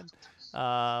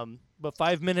 But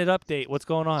 5-minute update. What's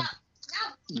going on?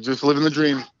 Just living the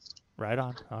dream. Right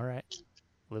on. All right.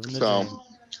 Living the dream.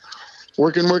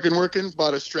 Working.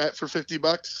 Bought a Strat for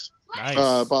 $50. Nice.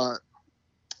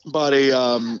 Bought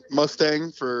a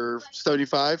Mustang for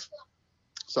 $75.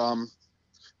 So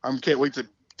I can't wait to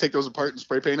take those apart and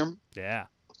spray paint them. Yeah.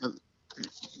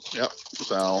 Yep.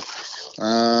 So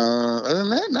other than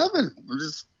that, nothing. I'm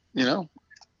just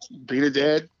being a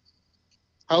dad.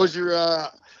 How was your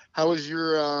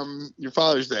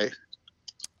Father's Day?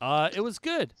 It was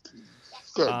good.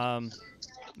 Good.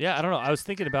 Yeah, I don't know. I was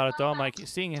thinking about it though. I'm like,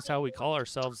 seeing as how we call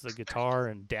ourselves the Guitar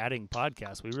and Dadding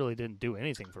Podcast, we really didn't do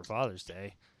anything for Father's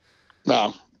Day.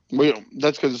 No,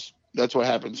 that's because that's what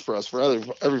happens for us for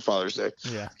every Father's Day.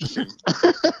 Yeah.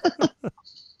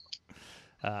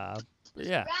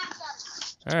 Yeah.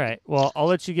 All right. Well, I'll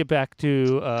let you get back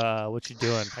to what you're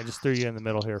doing. I just threw you in the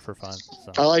middle here for fun.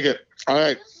 So. I like it. All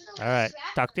right.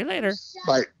 Talk to you later.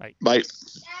 Bye. Bye.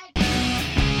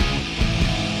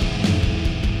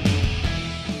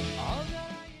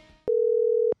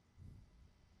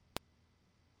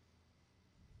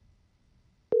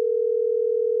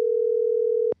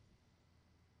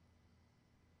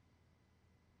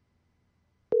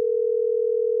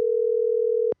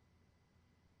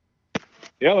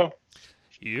 Hello.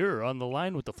 You're on the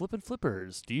line with the Flippin'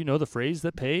 Flippers. Do you know the phrase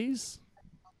that pays?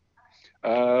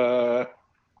 No.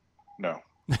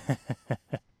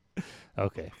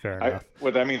 Okay, fair enough.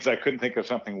 Well, that means I couldn't think of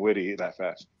something witty that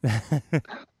fast. Well,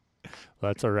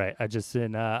 that's all right. I'm just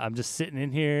sitting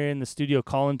in here in the studio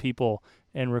calling people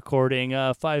and recording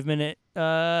a 5-minute.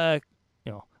 I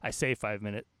say 5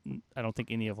 minute. I don't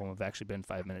think any of them have actually been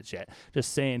 5 minutes yet.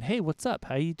 Just saying, hey, what's up?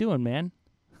 How you doing, man?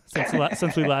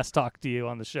 Since we last talked to you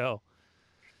on the show.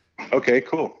 Okay,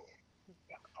 cool.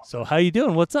 So how you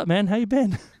doing? What's up, man? How you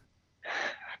been?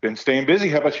 Been staying busy.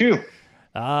 How about you?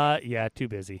 Yeah, too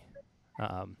busy.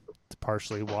 It's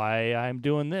partially why I'm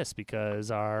doing this because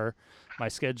my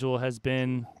schedule has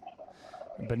been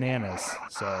bananas.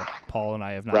 So Paul and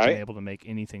I have not been able to make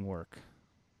anything work.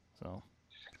 So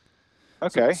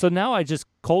okay. So now I just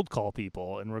cold call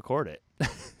people and record it.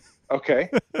 Okay.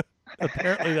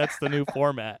 Apparently that's the new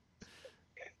format.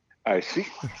 I see.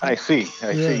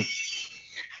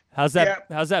 How's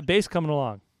that bass coming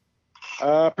along?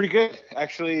 Pretty good.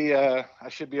 Actually, I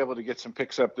should be able to get some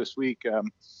picks up this week.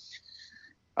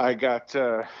 I got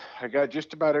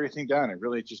just about everything done. It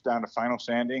really just down to final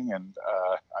sanding, and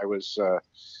I was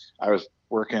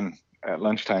working at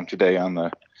lunchtime today on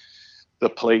the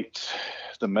plates,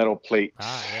 the metal plates.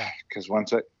 Yeah. Because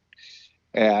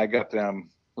I got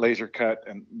them laser cut,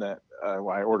 and that I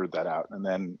ordered that out, and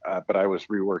then but I was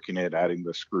reworking it, adding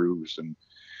the screws and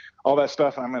all that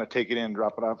stuff. I'm going to take it in,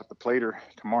 drop it off at the plater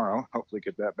tomorrow. Hopefully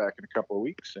get that back in a couple of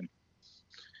weeks and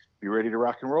be ready to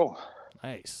rock and roll.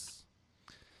 Nice.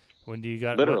 When do you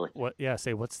got literally? What? Yeah.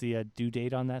 Say, what's the due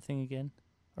date on that thing again?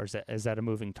 Or is that a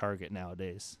moving target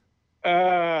nowadays?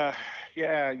 Yeah.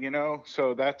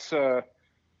 So that's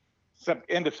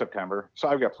end of September. So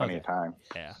I've got plenty of time.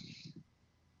 Yeah.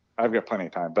 I've got plenty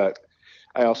of time, but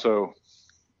I also,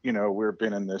 we've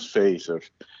been in this phase of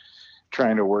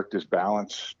trying to work this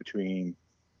balance between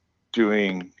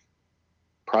doing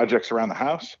projects around the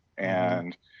house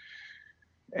and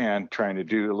and trying to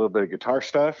do a little bit of guitar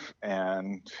stuff,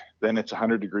 and then it's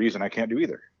 100 degrees and I can't do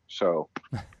either. So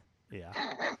Yeah.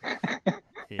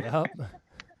 Yep.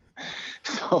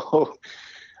 so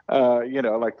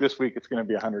like this week it's going to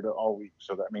be 100 all week,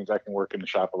 so that means I can work in the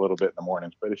shop a little bit in the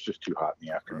mornings, but it's just too hot in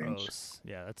the afternoons. Gross.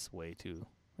 Yeah, that's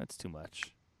too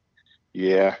much.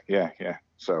 Yeah.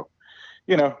 So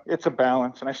it's a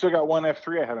balance, and I still got one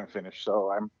F3 I haven't finished,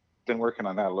 so I'm been working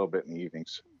on that a little bit in the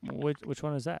evenings. Which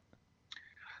one is that?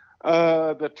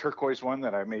 The turquoise one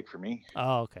that I made for me.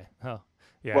 Oh, okay. Oh,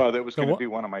 yeah. Well, that was going to be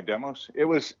one of my demos.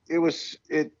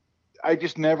 I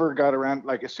just never got around.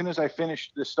 Like, as soon as I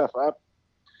finished this stuff up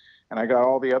and I got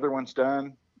all the other ones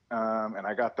done, and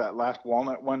I got that last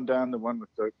walnut one done, the one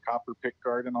with the copper pick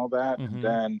guard and all that, and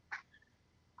then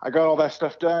I got all that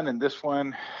stuff done, and this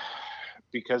one,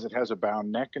 because it has a bound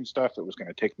neck and stuff, it was going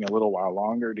to take me a little while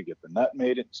longer to get the nut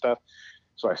made and stuff.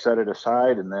 So I set it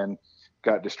aside and then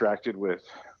got distracted with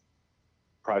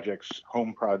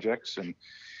home projects, and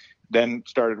then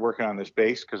started working on this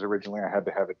bass, because originally I had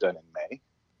to have it done in May.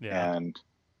 Yeah.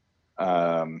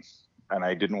 And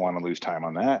I didn't want to lose time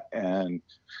on that. And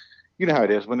you know how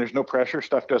it is, when there's no pressure,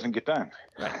 stuff doesn't get done.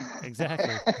 Right.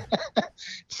 Exactly.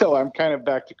 So I'm kind of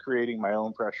back to creating my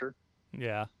own pressure.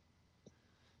 Yeah.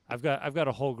 I've got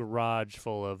a whole garage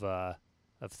full of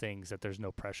things that there's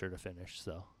no pressure to finish.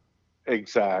 So.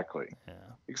 Exactly. Yeah.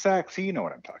 Exactly. You know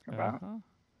what I'm talking about.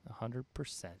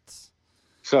 100%.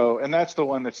 So, and that's the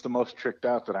one that's the most tricked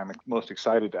out, that I'm most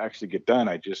excited to actually get done.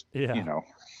 I just,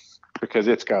 because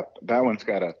that one's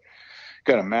got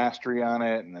a mastery on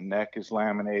it, and the neck is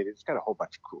laminated. It's got a whole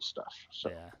bunch of cool stuff. So.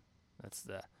 Yeah. That's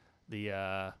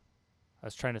I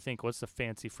was trying to think, what's the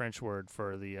fancy French word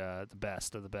for the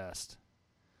best of the best?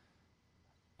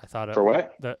 I thought for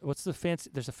what? What's the fancy?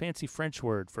 There's a fancy French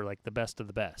word for like the best of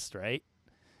the best, right?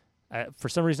 For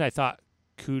some reason, I thought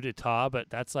coup d'état, but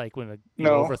that's like when you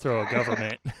overthrow a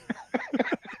government.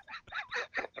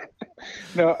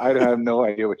 No, I have no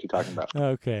idea what you're talking about.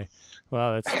 Okay,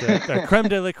 well, that's the creme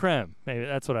de la creme. Maybe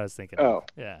that's what I was thinking. Oh,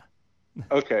 yeah.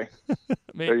 Okay.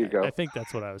 There you go. I think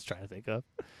that's what I was trying to think of.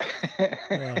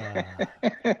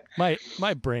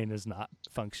 My brain is not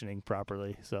functioning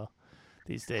properly, so.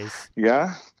 These days.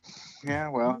 Yeah.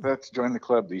 Well, that's join the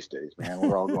club these days, man.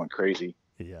 We're all going crazy.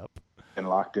 Yep. And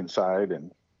locked inside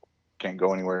and can't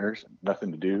go anywhere.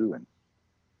 Nothing to do. And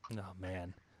oh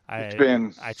man, I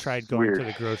tried going to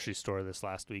the grocery store this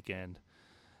last weekend,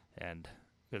 and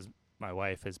because my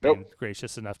wife has been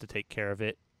gracious enough to take care of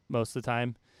it most of the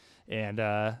time, and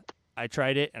I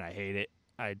tried it and I hate it.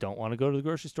 I don't want to go to the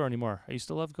grocery store anymore. I used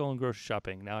to love going grocery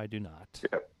shopping. Now I do not.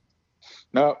 Yep.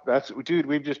 No,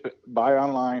 we've just buy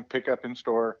online, pick up in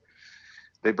store.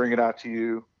 They bring it out to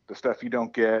you. The stuff you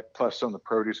don't get, plus some of the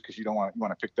produce, because you want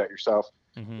to pick that yourself.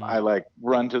 Mm-hmm. I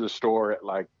run to the store at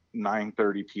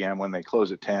 9:30 p.m. when they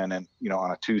close at 10, and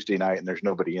on a Tuesday night, and there's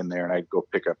nobody in there, and I go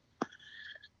pick up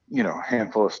a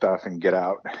handful of stuff and get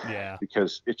out. Yeah.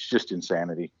 Because it's just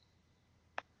insanity.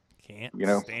 Can't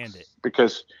stand it.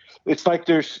 Because it's like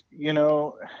there's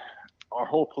our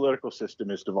whole political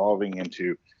system is devolving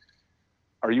into,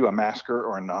 are you a masker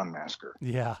or a non-masker?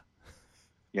 Yeah.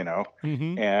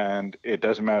 Mm-hmm. And it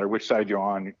doesn't matter which side you're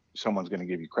on, someone's going to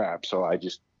give you crap. So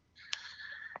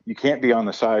you can't be on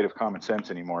the side of common sense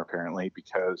anymore, apparently,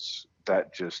 because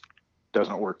that just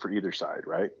doesn't work for either side,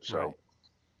 right? So. Right.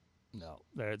 No,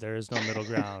 there is no middle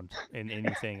ground in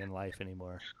anything in life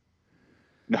anymore.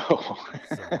 No.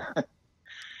 So,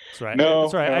 that's right. No,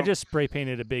 that's right. no. I just spray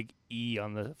painted a big E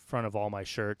on the front of all my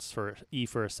shirts for E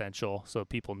for essential, so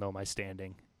people know my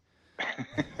standing.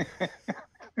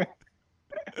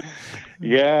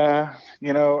 Yeah,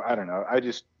 I don't know. I'm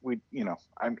just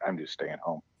staying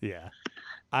home. Yeah.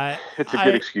 It's a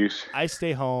good excuse. I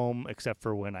stay home except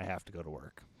for when I have to go to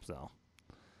work. So.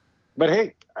 But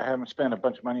hey, I haven't spent a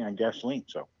bunch of money on gasoline,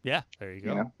 so. Yeah, there you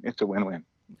go. It's a win-win.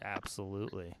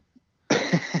 Absolutely.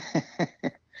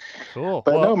 Cool.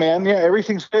 But no, man, yeah,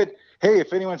 everything's good. Hey,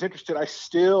 if anyone's interested, I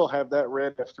still have that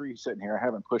red F3 sitting here. I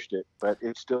haven't pushed it, but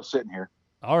it's still sitting here.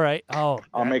 All right. I'll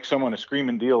make someone a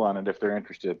screaming deal on it if they're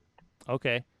interested.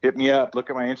 Okay. Hit me up. Look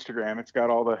at my Instagram. It's got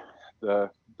all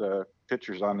the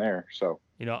pictures on there. So.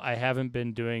 I haven't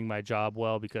been doing my job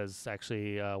well because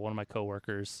actually one of my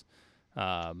coworkers,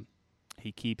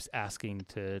 he keeps asking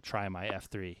to try my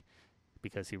F3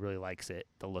 because he really likes it,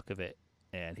 the look of it,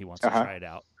 and he wants to try it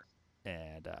out.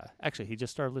 And actually, he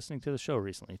just started listening to the show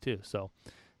recently too. So,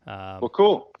 well,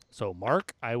 cool. So,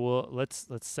 Mark, let's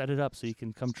set it up so you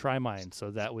can come try mine,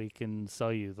 so that we can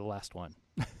sell you the last one.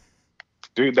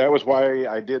 Dude, that was why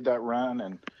I did that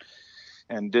run,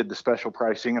 and did the special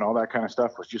pricing and all that kind of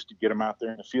stuff was just to get them out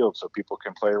there in the field so people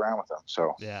can play around with them.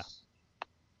 So yeah,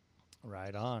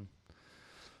 right on.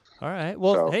 All right.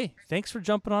 Well, hey, thanks for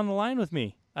jumping on the line with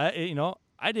me. I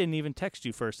didn't even text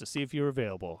you first to see if you were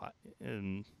available,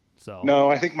 and so.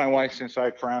 No, I think my wife's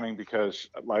inside frowning because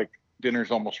like dinner's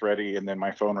almost ready, and then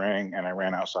my phone rang and I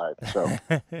ran outside. So.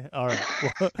 All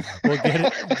right. We'll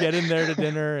get in there to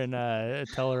dinner and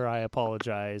tell her I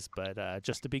apologize, but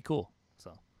just to be cool.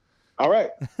 So. All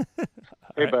right.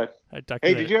 Hey, right. bud.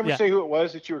 Hey, did you ever say who it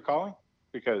was that you were calling?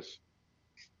 Because.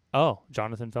 Oh,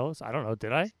 Jonathan Fellows? I don't know.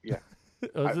 Did I? Yeah.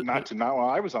 Not while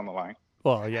I was on the line.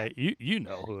 Well, yeah, you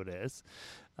know who it is.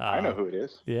 I know who it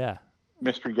is. Yeah.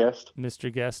 Mystery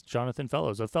guest, Jonathan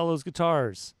Fellows of Fellows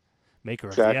Guitars, maker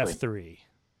of exactly. the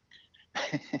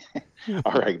F3.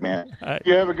 All right, man. All right.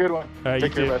 You have a good one. All right,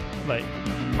 Take care, bud. Bye.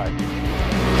 Bye.